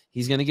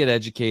 He's going to get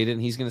educated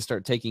and he's going to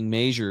start taking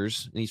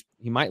measures. And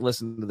he might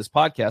listen to this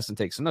podcast and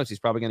take some notes. He's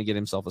probably going to get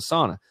himself a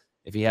sauna.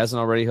 If he hasn't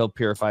already, he'll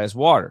purify his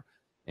water,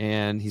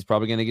 and he's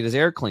probably going to get his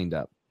air cleaned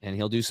up, and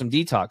he'll do some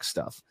detox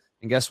stuff.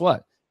 And guess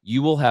what?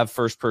 You will have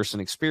first-person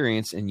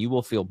experience and you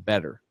will feel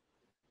better.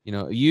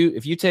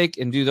 If you take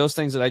and do those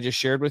things that I just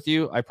shared with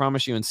you, I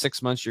promise you in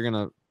 6 months, you're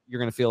going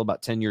to feel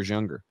about 10 years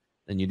younger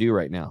than you do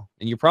right now.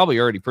 And you're probably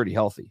already pretty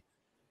healthy,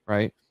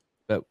 right?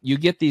 But you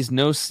get these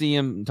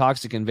no-see-em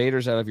toxic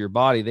invaders out of your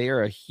body. They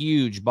are a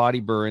huge body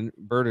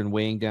burden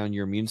weighing down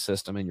your immune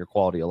system and your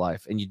quality of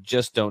life. And you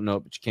just don't know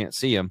it, but you can't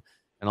see them.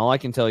 And all I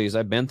can tell you is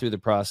I've been through the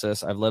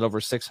process. I've led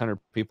over 600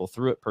 people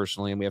through it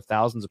personally, and we have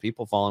thousands of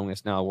people following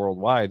us now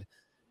worldwide,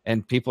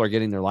 and people are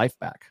getting their life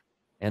back.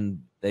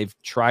 And they've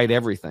tried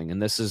everything, and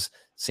this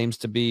seems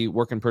to be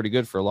working pretty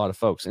good for a lot of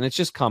folks. And it's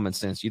just common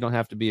sense. You don't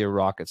have to be a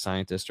rocket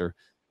scientist or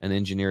an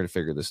engineer to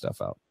figure this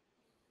stuff out.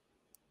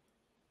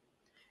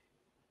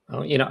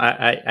 Well,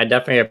 I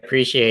definitely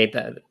appreciate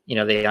that,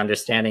 the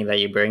understanding that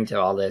you bring to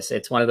all this.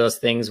 It's one of those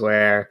things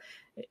where,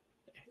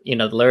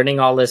 learning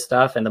all this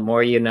stuff, and the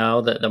more you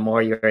know, the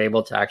more you're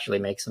able to actually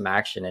make some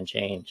action and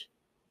change.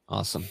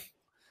 Awesome.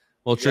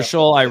 Well,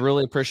 Trishul, I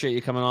really appreciate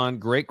you coming on.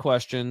 Great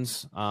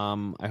questions.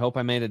 I hope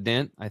I made a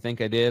dent. I think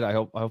I did. I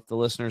hope the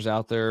listeners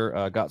out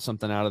there got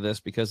something out of this,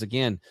 because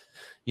again,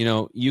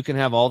 you can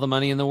have all the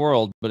money in the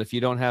world, but if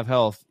you don't have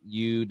health,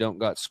 you don't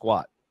got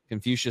squat.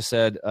 Confucius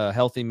said, a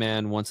healthy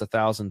man wants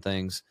 1,000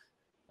 things.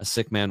 A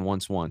sick man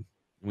wants one.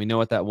 We know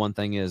what that one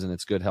thing is, and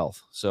it's good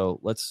health.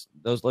 So let's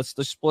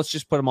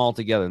just put them all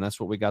together, and that's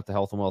what we got the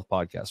Health and Wealth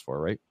podcast for,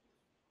 right?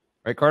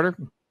 Right, Carter?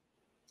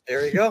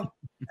 There you go.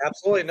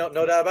 Absolutely. No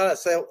doubt about it.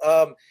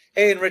 So,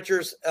 hey,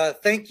 Enrichers,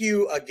 thank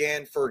you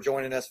again for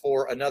joining us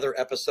for another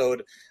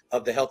episode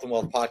of the Health and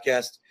Wealth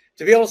podcast.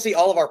 To be able to see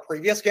all of our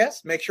previous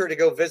guests, make sure to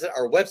go visit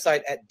our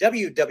website at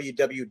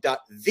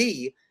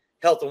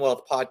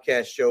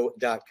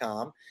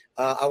www.thehealthandwealthpodcastshow.com.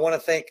 I want to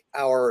thank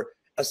our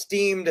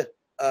esteemed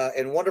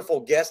and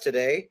wonderful guest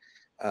today,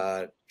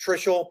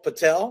 Trishul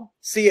Patel,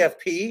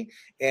 CFP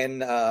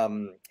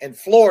in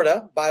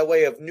Florida by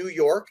way of New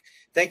York.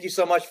 Thank you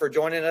so much for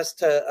joining us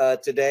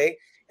today,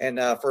 and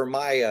for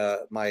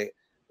my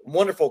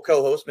wonderful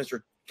co-host,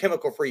 Mr.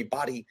 Chemical Free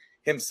Body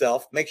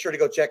himself. Make sure to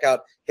go check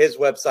out his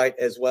website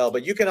as well.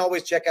 But you can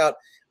always check out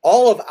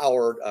all of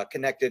our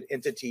connected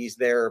entities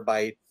there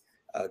by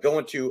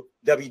going to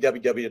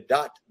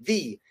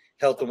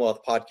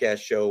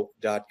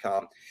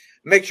www.thehealthandwealthpodcastshow.com.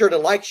 Make sure to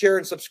like, share,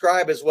 and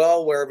subscribe as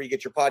well wherever you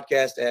get your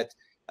podcast at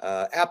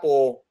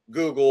Apple,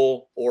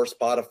 Google, or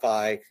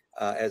Spotify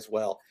as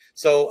well.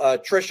 So,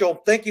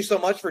 Trishul, thank you so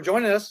much for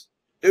joining us.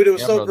 Dude, it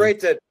was so great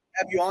to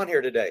have you on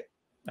here today.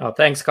 Oh,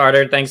 thanks,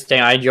 Carter. Thanks,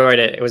 Dan. I enjoyed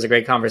it. It was a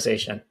great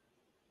conversation.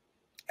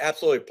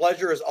 Absolutely.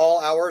 Pleasure is all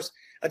ours.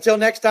 Until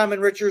next time,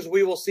 Enrichers,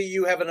 we will see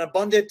you. Have an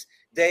abundant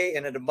day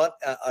and an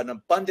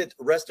abundant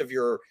rest of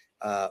your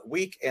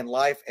week and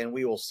life. And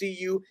we will see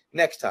you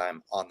next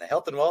time on the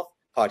Health and Wealth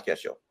Podcast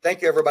Show.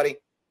 Thank you, everybody.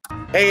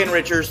 Hey,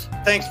 Enrichers.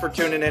 Thanks for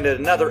tuning in to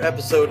another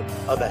episode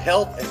of the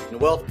Health and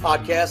Wealth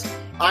Podcast.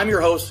 I'm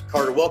your host,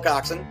 Carter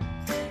Wilcoxon.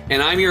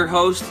 And I'm your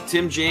host,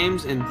 Tim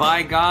James. And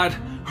by God,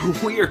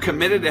 we are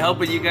committed to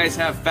helping you guys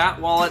have fat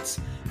wallets,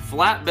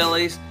 flat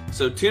bellies.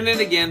 So tune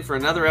in again for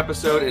another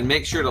episode and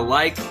make sure to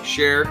like,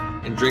 share,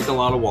 and drink a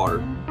lot of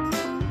water.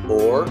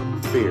 Or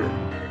beer.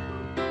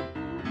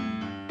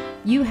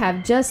 You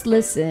have just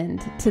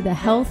listened to the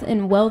Health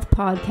and Wealth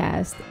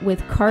Podcast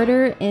with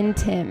Carter and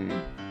Tim.